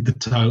fact the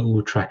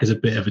title track is a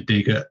bit of a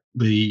dig at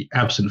the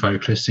absent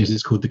vocalist, since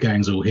it's called The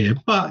Gang's All Here.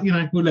 But,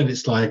 we'll let it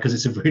slide because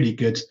it's a really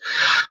good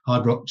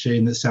hard rock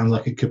tune that sounds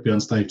like it could be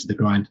on Slave to the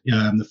Grind.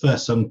 The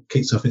first song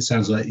kicks off, it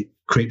sounds like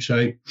Creep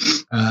Show,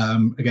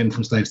 again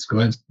from Slave to the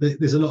Grind.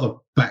 There's a lot of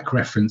back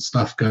reference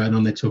stuff going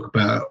on. They talk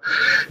about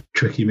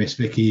Tricky Miss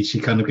Vicky. She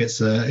kind of gets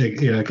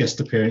a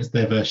guest appearance,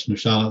 their version of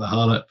Charlotte the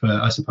Harlot,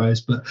 I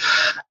suppose. But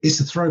it's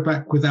a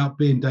throwback without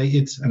being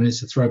dated, and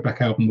it's a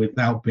throwback album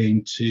without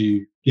being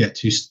too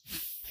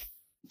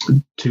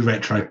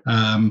retro.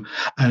 And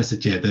I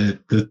said,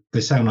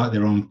 they sound like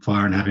they're on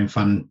fire and having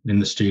fun in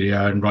the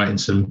studio and writing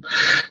some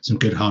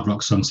good hard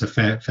rock songs. So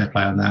fair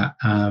play on that.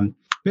 A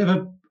bit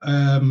of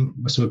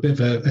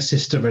a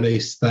sister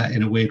release, that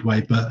in a weird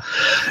way, but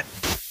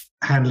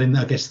handling,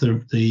 I guess,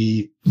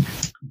 the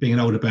being an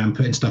older band,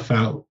 putting stuff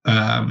out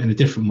in a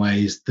different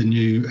ways. The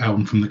new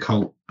album from The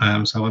Cult,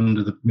 so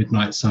Under the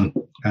Midnight Sun,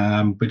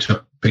 which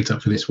I picked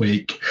up for this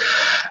week,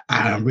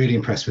 and I'm really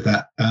impressed with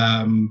that.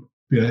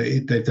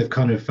 They've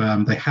kind of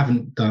they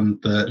haven't done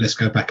the let's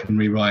go back and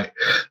rewrite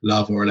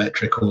Love or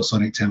Electric or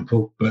Sonic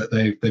Temple, but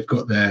they've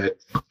got their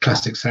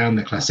classic sound,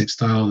 their classic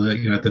style.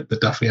 The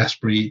Duffy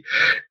Asprey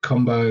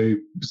combo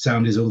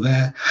sound is all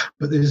there,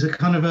 but there's a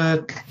kind of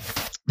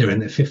they're in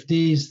their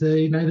 50s.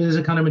 There's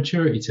a kind of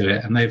maturity to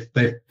it, and they've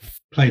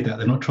played that.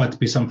 They're not tried to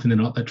be something. They're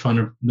not trying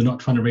to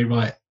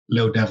rewrite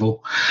Little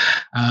Devil,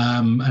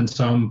 and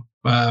so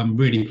I'm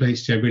really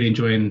pleased. Really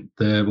enjoying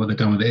what they've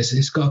done with it.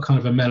 It's got a kind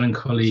of a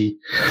melancholy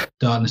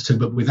darkness to it,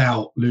 but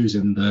without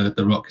losing the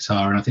rock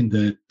guitar. And I think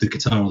the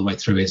guitar all the way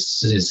through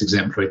is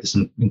exemplary. There's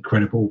some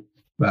incredible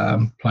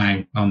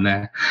playing on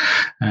there,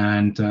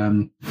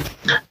 and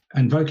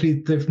vocally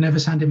they've never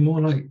sounded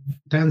more like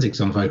Danzig's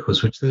on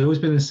vocals, which there's always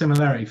been a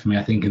similarity for me,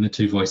 I think, in the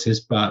two voices,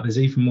 but there's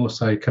even more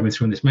so coming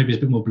through in this. Maybe it's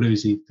a bit more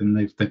bluesy than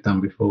they've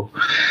done before.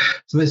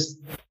 So there's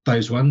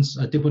those ones.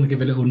 I did want to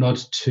give a little nod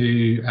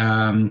to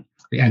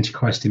the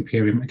Antichrist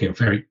Imperium, again,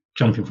 very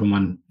jumping from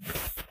one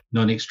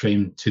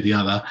non-extreme to the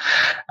other,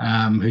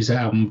 whose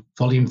album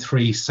Volume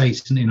 3,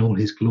 Satan in All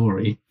His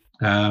Glory,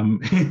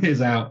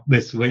 is out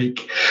this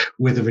week,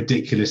 with a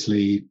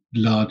ridiculously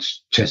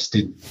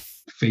large-chested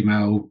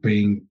female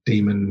being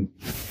demon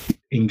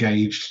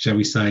engaged, shall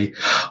we say,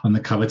 on the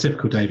cover.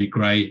 Typical David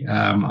Gray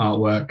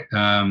artwork,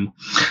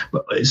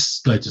 but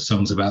it's loads of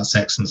songs about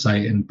sex and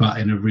Satan, but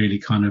in a really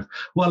kind of,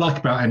 what I like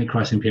about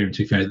Antichrist Imperium,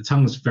 to be fair, the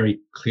tongue's very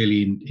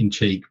clearly in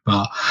cheek,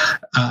 but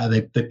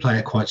they play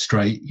it quite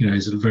straight.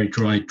 There's a very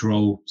dry,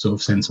 droll sort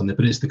of sense on it,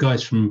 but it's the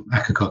guys from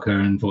Akakoka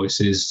and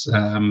Voices,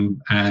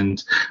 and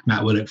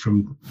Matt Willock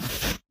from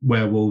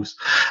Werewolves,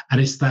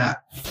 and it's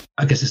that,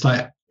 I guess it's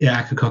like,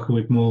 Akakoka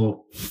with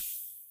more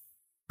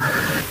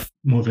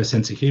of a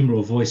sense of humor,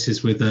 or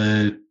Voices with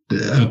a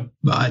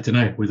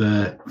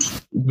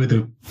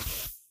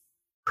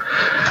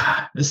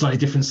slightly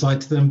different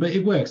side to them, but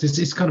it works.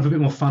 It's kind of a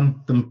bit more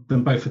fun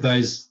than both of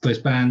those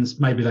bands.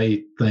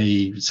 Maybe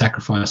they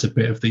sacrifice a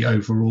bit of the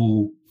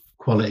overall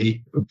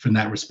quality from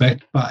that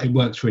respect, but it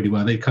works really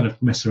well. They kind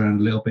of mess around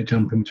a little bit,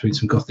 jumping between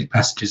some gothic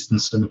passages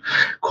and some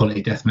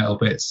quality death metal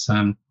bits.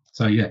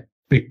 So yeah,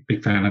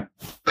 big fan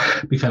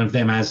of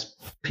them as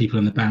people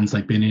in the bands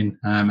they've been in,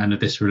 and of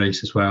this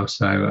release as well.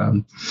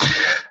 So,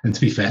 and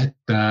to be fair,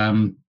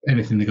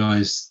 anything the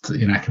guys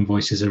in Acken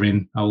Voices are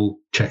in, I'll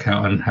check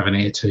out and have an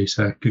ear to.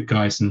 So good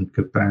guys and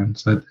good band.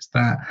 So there's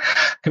that.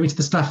 Coming to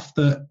the stuff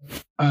that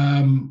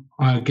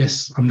I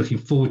guess I'm looking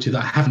forward to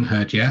that I haven't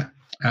heard yet.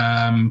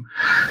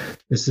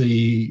 There's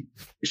the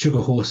Sugar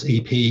Horse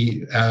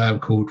EP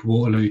called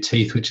Waterloo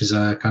Teeth, which is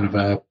a kind of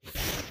a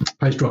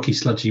post-rocky,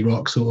 sludgy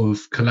rock sort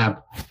of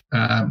collab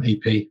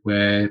EP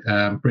where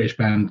British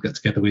band got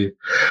together with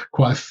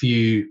quite a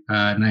few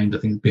named. I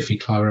think Biffy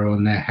Clyro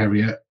on there,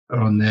 Harriet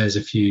are on there.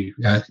 There's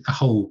a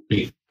whole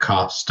big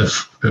cast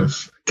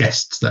of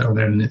guests that are on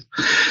there, and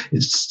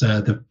it's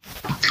the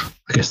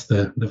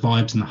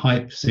vibes and the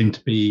hype seem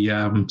to be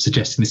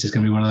suggesting this is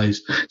going to be one of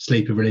those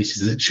sleeper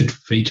releases that should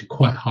feature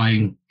quite high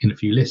in a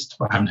few lists,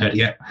 but I haven't heard it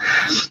yet.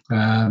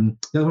 The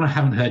other one I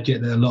haven't heard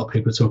yet that a lot of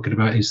people are talking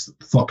about is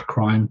Thought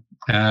Crime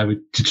with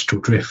Digital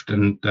Drift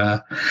and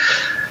the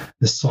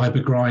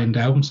Cyber Grind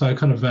album. So I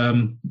kind of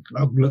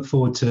I look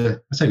forward to.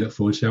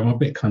 I'm a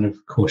bit kind of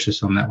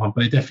cautious on that one,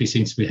 but it definitely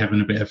seems to be having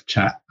a bit of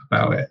chat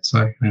about it.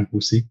 So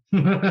we'll see.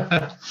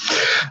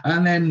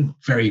 And then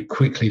very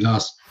quickly,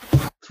 last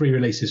 3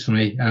 releases for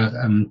me.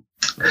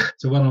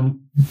 So one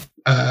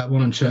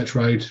on Church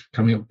Road,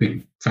 coming up.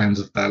 Big fans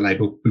of that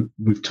label.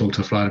 We've talked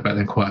offline about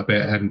them quite a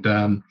bit, and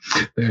over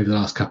the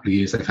last couple of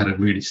years, they've had a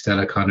really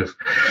stellar kind of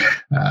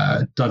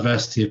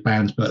diversity of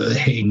bands, but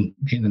hitting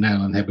the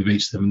nail on the head with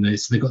each of them. And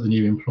so they've got the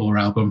new Implore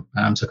album,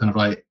 so kind of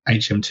like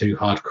HM2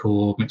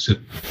 hardcore mixed with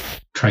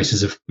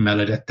traces of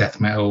mellow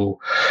death metal.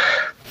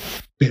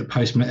 Bit of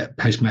post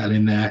metal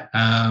in there,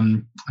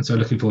 and so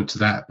looking forward to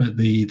that. But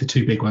the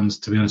 2 big ones,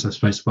 to be honest, I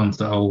suppose the ones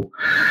that I'll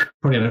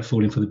probably end up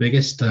falling for the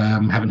biggest.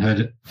 Haven't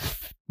heard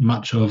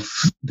much of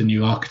the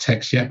new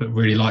Architects yet, but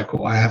really like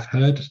what I have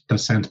heard. It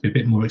does sound to be a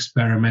bit more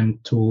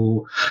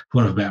experimental, for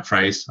want of a better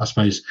phrase, I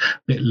suppose, a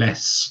bit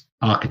less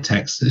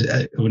Architects,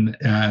 and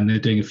they're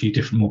doing a few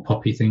different, more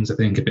poppy things. I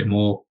think a bit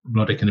more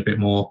melodic and a bit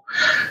more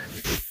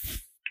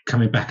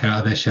coming back out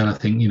of their shell. I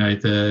think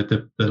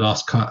the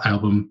last cut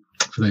album,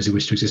 for those who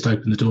wish to exist,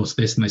 open the doors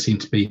to this, and they seem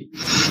to be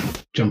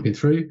jumping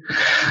through.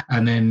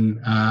 And then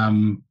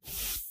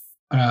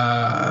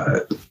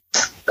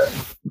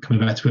coming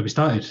back to where we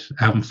started,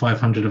 album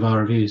 500 of our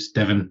reviews,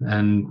 Devon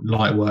and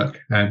Lightwork.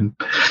 And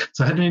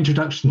so I had an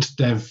introduction to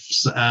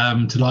Dev's to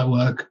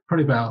Lightwork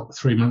probably about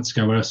 3 months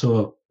ago, where I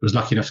was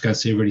lucky enough to go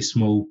see a really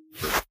small,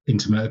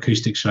 intimate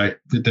acoustic show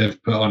that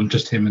Dev put on,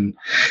 just him and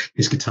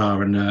his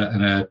guitar and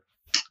a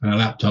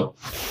laptop.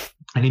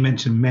 And he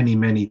mentioned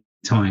many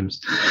times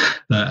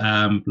that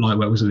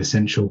Lightwork was an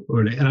essential,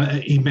 really.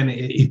 And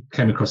he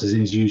came across as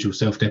in his usual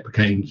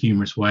self-deprecating,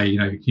 humorous way,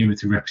 humour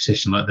through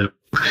repetition, like the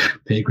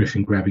Peter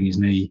Griffin grabbing his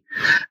knee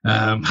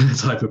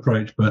type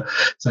approach, but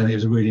saying it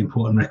was a really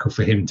important record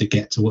for him to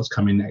get to what's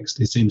coming next.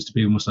 It seems to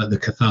be almost like the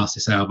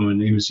catharsis album,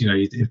 and he was,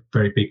 a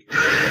very big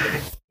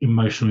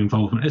emotional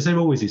involvement, as there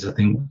always is, I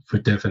think, for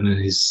Devon and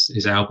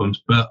his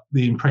albums. But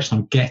the impression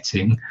I'm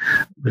getting,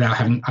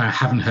 I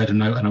haven't heard a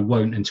note, and I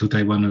won't until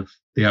day one of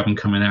the album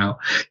coming out,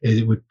 is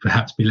it would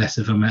perhaps be less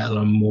of a metal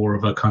and more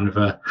of a kind of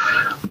a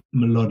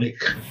melodic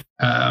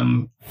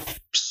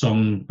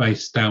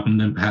song-based album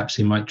than perhaps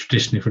he might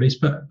traditionally release.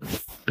 But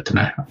I don't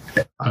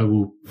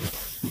know.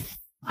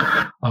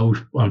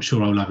 I'm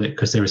sure I'll love it,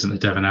 because there isn't a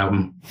Devon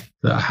album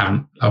that I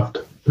haven't loved.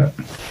 But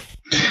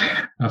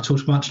I've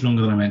talked much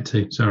longer than I meant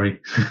to. Sorry.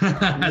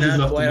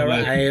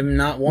 I am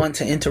not one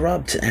to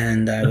interrupt,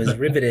 and I was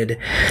riveted.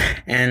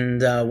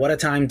 And what a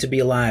time to be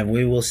alive.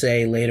 We will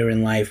say later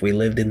in life, we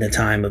lived in the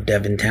time of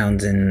Devin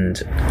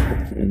Townsend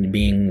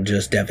being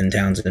just Devin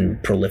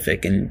Townsend,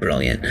 prolific and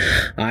brilliant.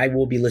 I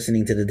will be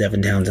listening to the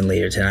Devin Townsend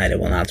later tonight. I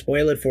will not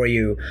spoil it for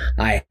you.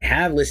 I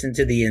have listened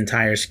to the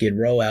entire Skid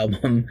Row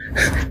album,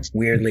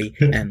 weirdly,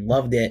 and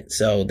loved it.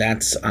 So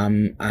that's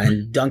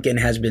and Duncan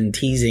has been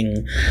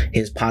teasing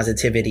his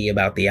positivity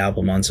about the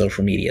album on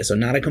social media. So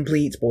not a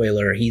complete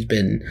spoiler. He's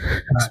been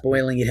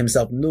spoiling it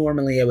himself.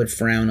 Normally I would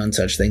frown on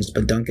such things,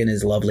 but Duncan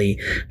is lovely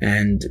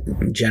and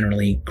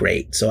generally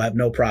great. So I have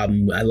no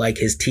problem. I like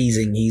his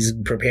teasing. He's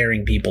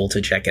preparing people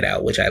to check it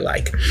out, which I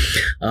like.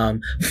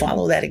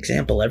 Follow that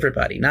example,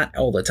 everybody. Not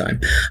all the time.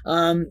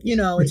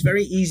 It's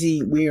very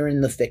easy. We're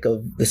in the thick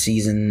of the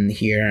season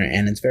here,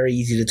 and it's very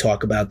easy to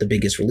talk about the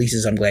biggest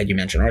releases. I'm glad you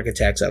mentioned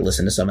Architects. I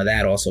listened to some of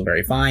that. Also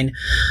very fine.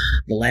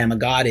 The Lamb of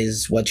God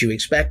is what you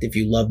expect. If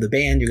you love the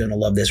band, you're going to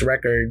love this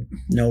record.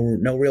 No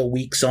real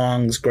weak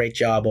songs. Great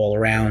job all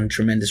around.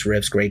 Tremendous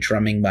riffs. Great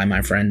drumming by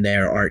my friend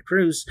there, Art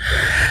Cruz.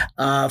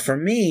 For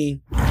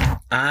me,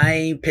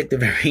 I picked a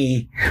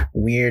very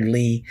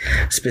weirdly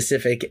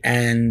specific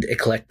and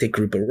eclectic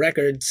group of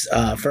records.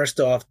 First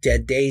off,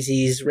 Dead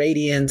Daisies,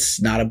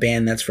 Radiance, not a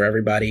band that's for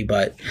everybody,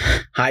 but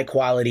high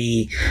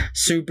quality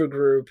super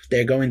group.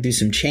 They're going through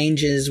some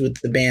changes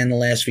with the band the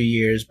last few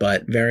years,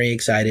 but very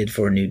excited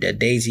for new Dead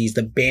Daisies.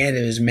 The band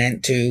is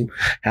meant to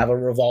have a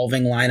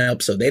revolving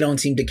lineup, so they don't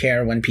seem to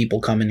care when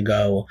people come and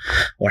go,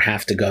 or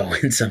have to go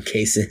in some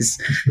cases,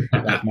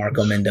 like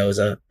Marco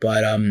Mendoza,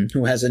 but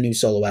who has a new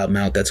solo album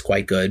out that's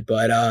quite good.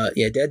 But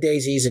yeah, Dead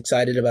Daisies,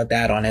 excited about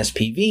that on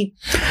SPV.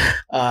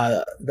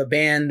 The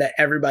band that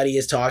everybody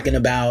is talking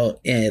about,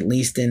 at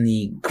least in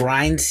the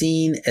grind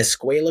scene,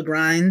 Escuela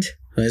Grind,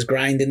 who has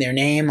grind in their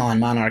name on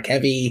Monarch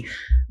Heavy,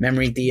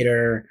 Memory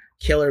Theater,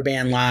 Killer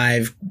Band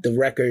Live. The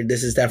record,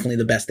 this is definitely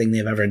the best thing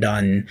they've ever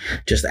done.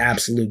 Just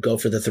absolute go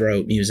for the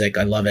throat music.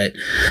 I love it.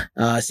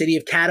 City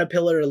of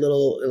Caterpillar, a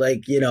little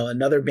like,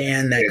 another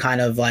band that kind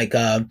of like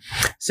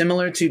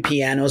similar to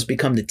Pianos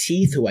Become the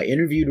Teeth, who I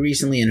interviewed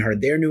recently and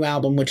heard their new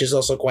album, which is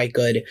also quite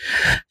good.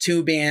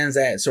 Two bands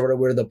that sort of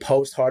were the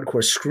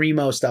post-hardcore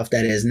screamo stuff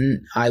that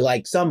isn't, I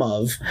like some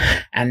of,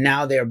 and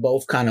now they're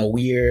both kind of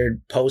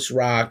weird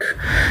post-rock,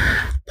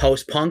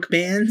 post-punk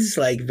bands,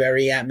 like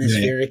very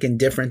atmospheric and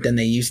different than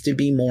they used to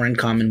be, more in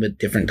common with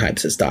different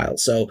types of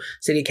styles. So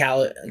City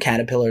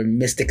Caterpillar,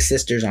 Mystic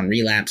Sisters on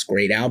Relapse,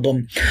 great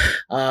album.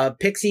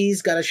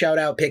 Pixies, gotta shout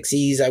out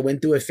Pixies. I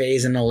went through a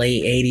phase in the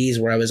late 80s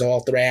where I was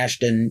all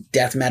thrashed and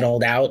death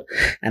metaled out,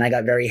 and I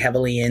got very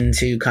heavily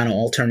into kind of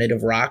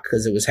alternative rock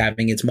because it was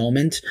having its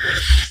moment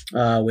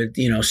with,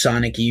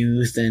 Sonic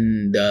Youth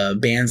and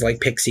bands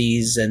like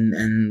Pixies,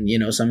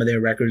 and some of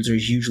their records were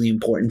hugely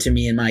important to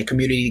me in my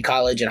community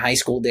college and high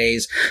school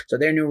days. So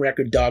their new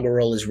record,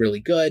 Doggerel, is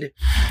really good.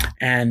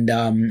 And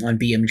on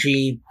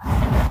BMG,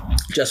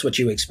 just what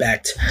you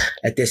expect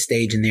at this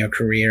stage in their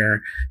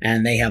career,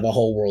 and they have a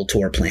whole world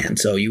tour planned.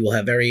 So you will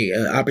have very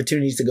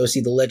opportunities to go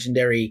see the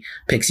legendary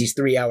Pixies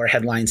 3-hour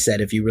headline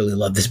set. If you really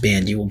love this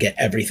band, you will get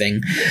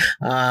everything.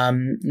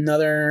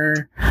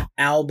 Another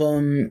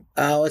album,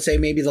 let's say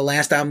maybe the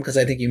last album, because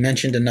I think you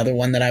mentioned another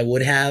one that I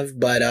would have,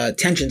 but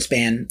Tension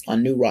Span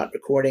on New Rot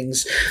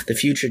Recordings. The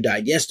Future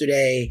Died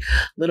Yesterday.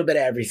 A little bit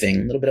of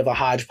everything. A little bit of a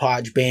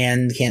hodgepodge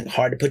band.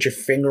 Hard to put your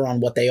finger on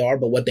what they are,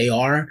 but what they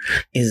are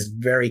is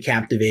very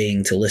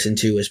captivating to listen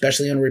to,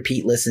 especially on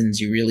repeat listens.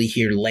 You really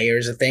hear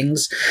layers of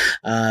things.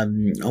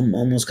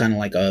 Almost kind of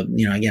like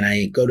again,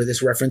 I go to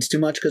this reference too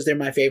much because they're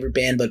my favorite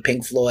band, but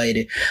Pink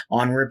Floyd,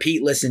 on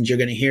repeat listens, you're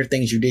going to hear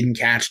things you didn't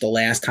catch the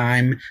last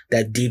time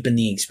that deepen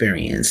the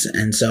experience.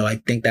 And so I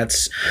think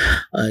that's,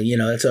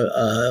 it's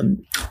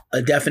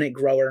a definite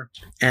grower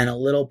and a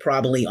little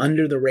probably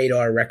under the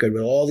radar record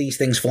with all these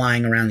things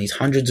flying around, these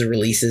hundreds of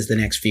releases the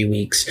next few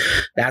weeks.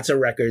 That's a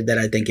record that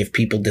I think if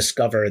people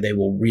discover, they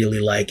will really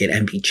like it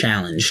and be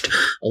challenged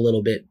a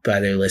little bit by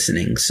their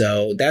listening.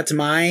 So that's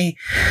my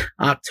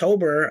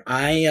October.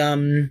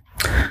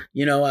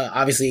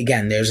 Obviously,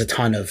 again, there's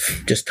tons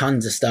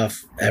of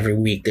stuff every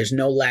week. There's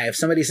no lag. If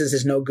somebody says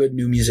there's no good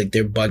new music,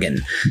 they're bugging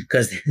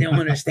because they don't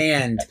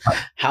understand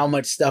how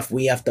much stuff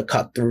we have to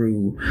cut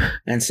through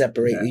and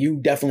separate. Yeah. You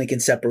definitely can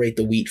separate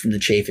the wheat from the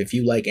chaff. If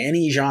you like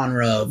any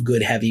genre of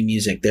good heavy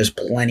music, there's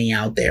plenty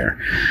out there.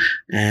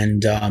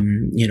 And,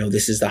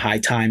 this is the high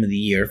time of the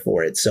year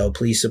for it. So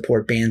please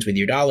support bands with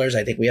your dollars.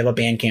 I think we have a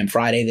Bandcamp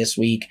Friday this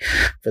week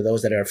for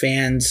those that are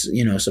fans.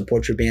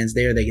 Support your bands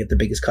there. They get the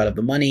biggest cut of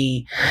the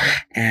money.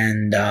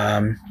 And,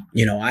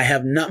 I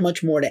have not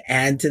much more to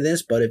add to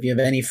this, but if you have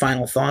any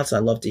final thoughts,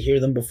 I'd love to hear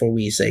them before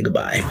we say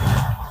goodbye.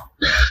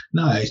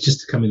 No, it's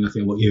just to come in, I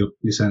think, what you're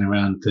saying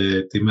around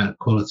the amount of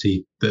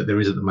quality that there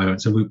is at the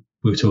moment. So we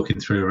were talking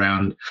through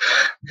around,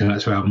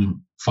 that's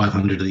around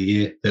 500 of the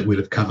year that we'll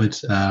have covered.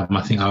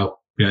 I think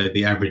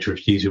the average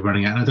reviews we're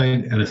running at,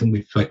 and I think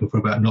we've spoken for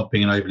about not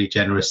being an overly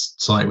generous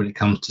site when it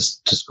comes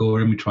to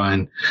scoring. We try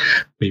and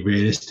be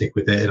realistic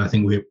with it, and I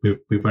think we're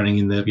running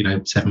in the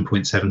 7.7,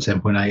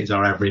 7.8 is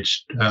our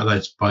average out of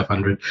those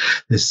 500.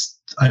 There's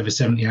over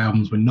 70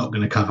 albums we're not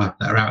going to cover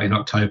that are out in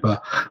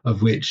October,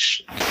 of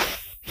which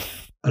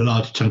a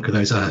large chunk of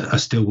those are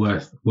still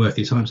worth your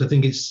time. So I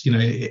think it's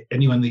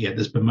anyone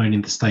that's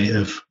bemoaning the state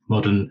of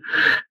modern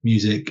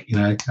music,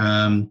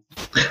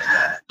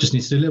 just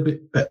needs to do a little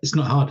bit. But it's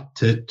not hard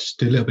to just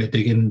do a little bit of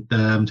digging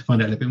to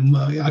find out a little bit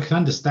more. I can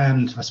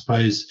understand, I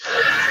suppose,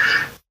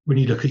 when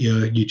you look at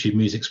your YouTube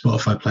Music,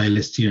 Spotify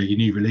playlist, your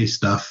new release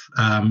stuff,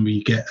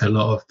 you get a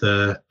lot of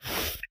the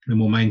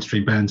more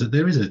mainstream bands.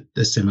 There is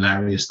a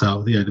similarity of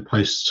style. The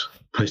post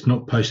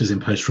not posters in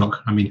post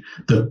rock. I mean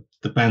the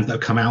bands that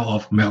have come out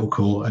of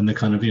metalcore and the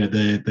kind of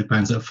the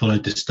bands that have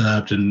followed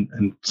Disturbed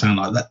and sound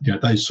like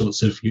that. Those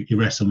sorts of your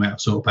wrestle metal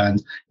sort of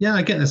bands. Yeah,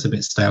 I get that's a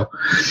bit stale.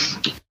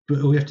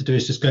 But all we have to do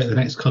is just go to the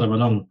next column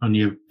along on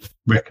your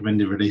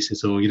recommended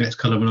releases or your next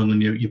column along on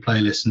your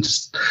playlist and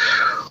just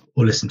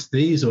or listen to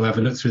these or have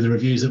a look through the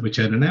reviews that we're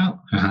churning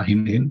out.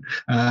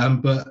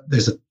 But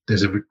there's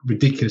a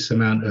ridiculous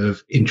amount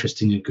of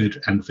interesting and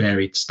good and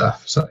varied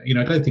stuff. So I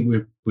don't think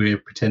we're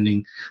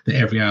pretending that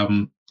every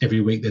album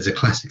every week there's a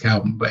classic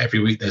album, but every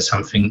week there's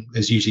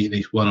usually at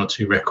least one or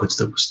two records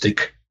that will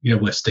stick,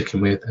 we're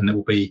sticking with, and it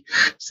will be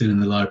still in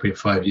the library in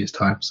 5 years'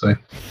 time. So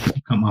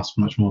you can't ask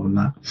for much more than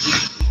that.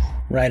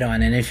 Right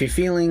on. And if you're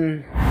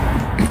feeling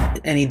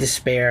any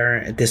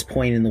despair at this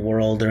point in the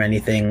world or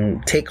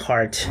anything, take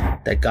heart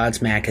that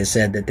Godsmack has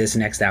said that this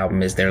next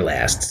album is their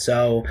last.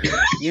 So, I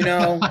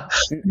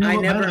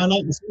like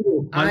the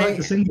single. I like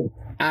the single.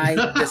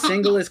 The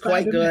single is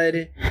quite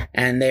good,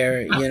 and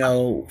they're,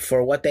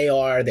 for what they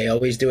are, they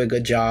always do a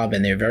good job,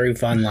 and they're very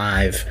fun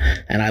live.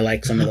 And I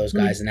like some of those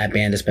guys in that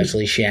band,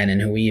 especially Shannon,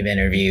 who we've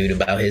interviewed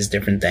about his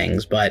different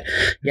things. But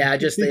yeah,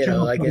 just,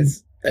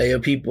 it's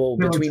people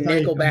between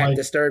Nickelback,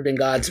 Disturbed, and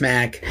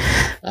Godsmack.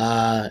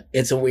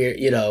 It's a weird,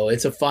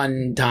 it's a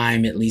fun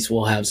time. At least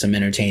we'll have some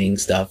entertaining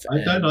stuff.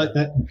 I don't like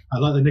that. I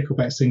like the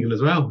Nickelback single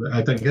as well.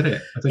 I don't get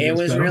it. It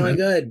was really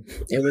good.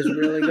 It was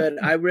really good.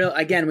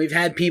 Again, we've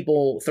had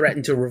people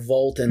threaten to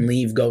revolt and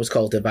leave Ghost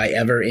Cult if I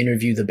ever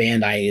interview the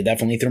band. I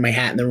definitely threw my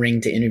hat in the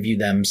ring to interview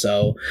them.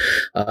 So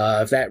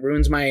if that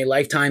ruins my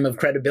lifetime of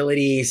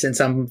credibility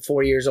since I'm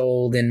 4 years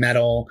old in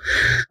metal,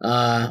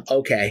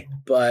 okay.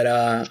 But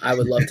I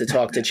would love to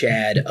talk to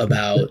Chad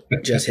about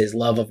just his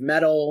love of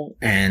metal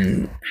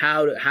and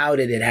how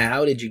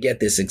did you get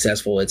this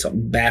successful? It's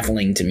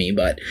baffling to me,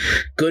 but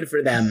good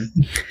for them.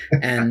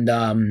 And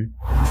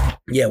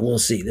yeah, we'll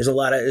see. There's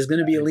going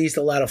to be at least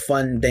a lot of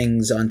fun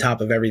things on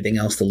top of everything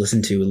else to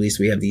listen to. At least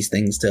we have these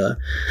things to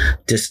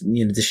just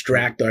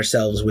distract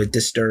ourselves with.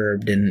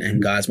 Disturbed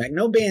and Godsmack.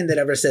 No band that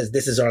ever says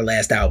this is our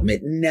last album.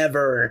 It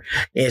never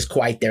is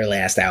quite their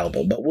last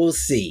album, but we'll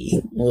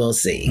see. We'll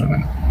see.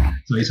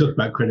 So you talked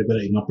about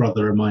credibility. My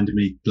brother reminded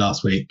me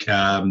last week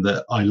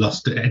that I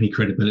lost any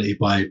credibility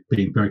by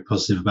being very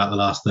positive about the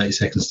last 30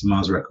 Seconds to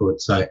Mars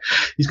record. So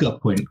he's got a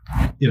point.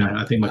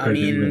 I think my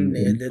credibility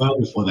went well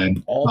before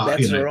then. All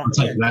bets are off.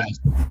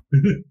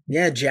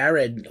 Yeah,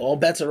 Jared, all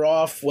bets are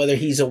off, whether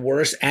he's a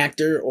worse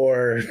actor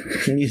or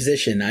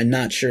musician. I'm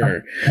not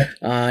sure.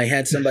 I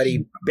had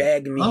somebody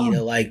beg me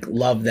to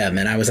love them,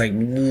 and I was like,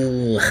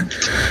 no.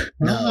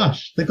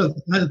 Gosh, they got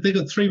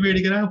 3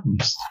 really good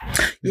albums.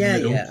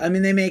 Yeah. I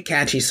mean, they make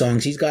catchy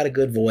songs. He's got a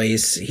good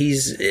voice.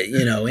 He's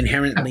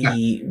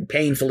inherently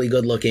painfully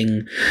good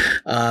looking.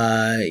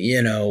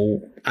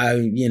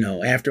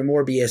 After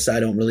Morbius, I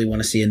don't really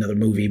want to see another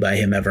movie by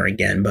him ever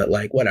again, but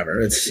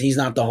whatever. He's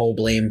not the whole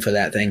blame for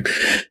that thing.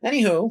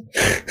 Anywho,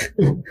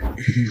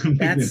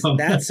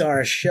 that's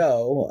our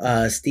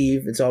show.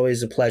 Steve, it's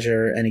always a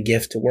pleasure and a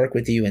gift to work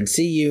with you and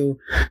see you.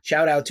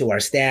 Shout out to our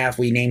staff.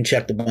 We name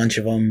checked a bunch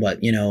of them, but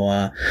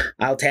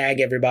I'll tag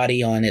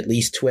everybody on at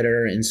least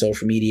Twitter and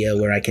social media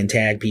where I can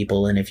tag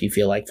people. And if you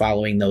feel like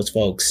following those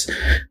folks,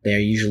 they're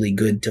usually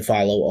good to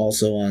follow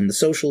also on the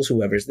socials,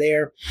 whoever's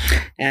there.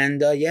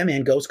 And yeah,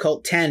 man, Ghost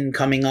Cult 10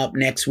 coming up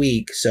next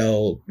week.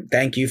 So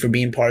thank you for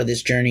being part of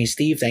this journey,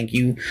 Steve. Thank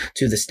you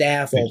to the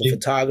staff, all the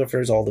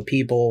photographers, all the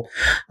people.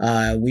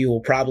 We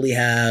will probably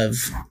have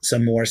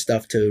some more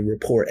stuff to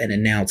report and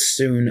announce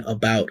soon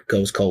about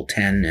Ghost Cult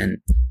 10 and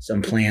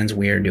some plans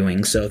we're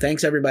doing. So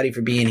thanks everybody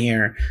for being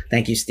here.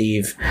 Thank you,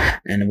 Steve.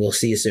 And we'll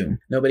see you soon.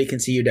 Nobody can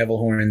see your devil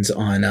horns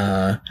on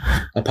a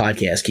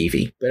podcast,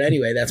 Keefy. But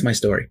anyway, that's my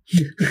story.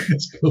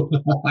 That's cool.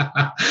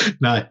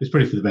 No, it's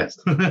pretty for the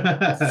best.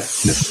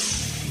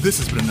 This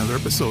has been another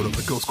episode of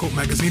the Ghost Cult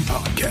Magazine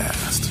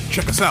podcast.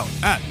 Check us out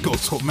at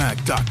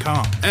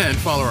ghostcultmag.com and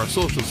follow our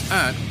socials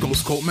at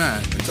Ghost Cult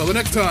Mag. Until the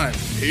next time,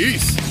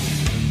 peace.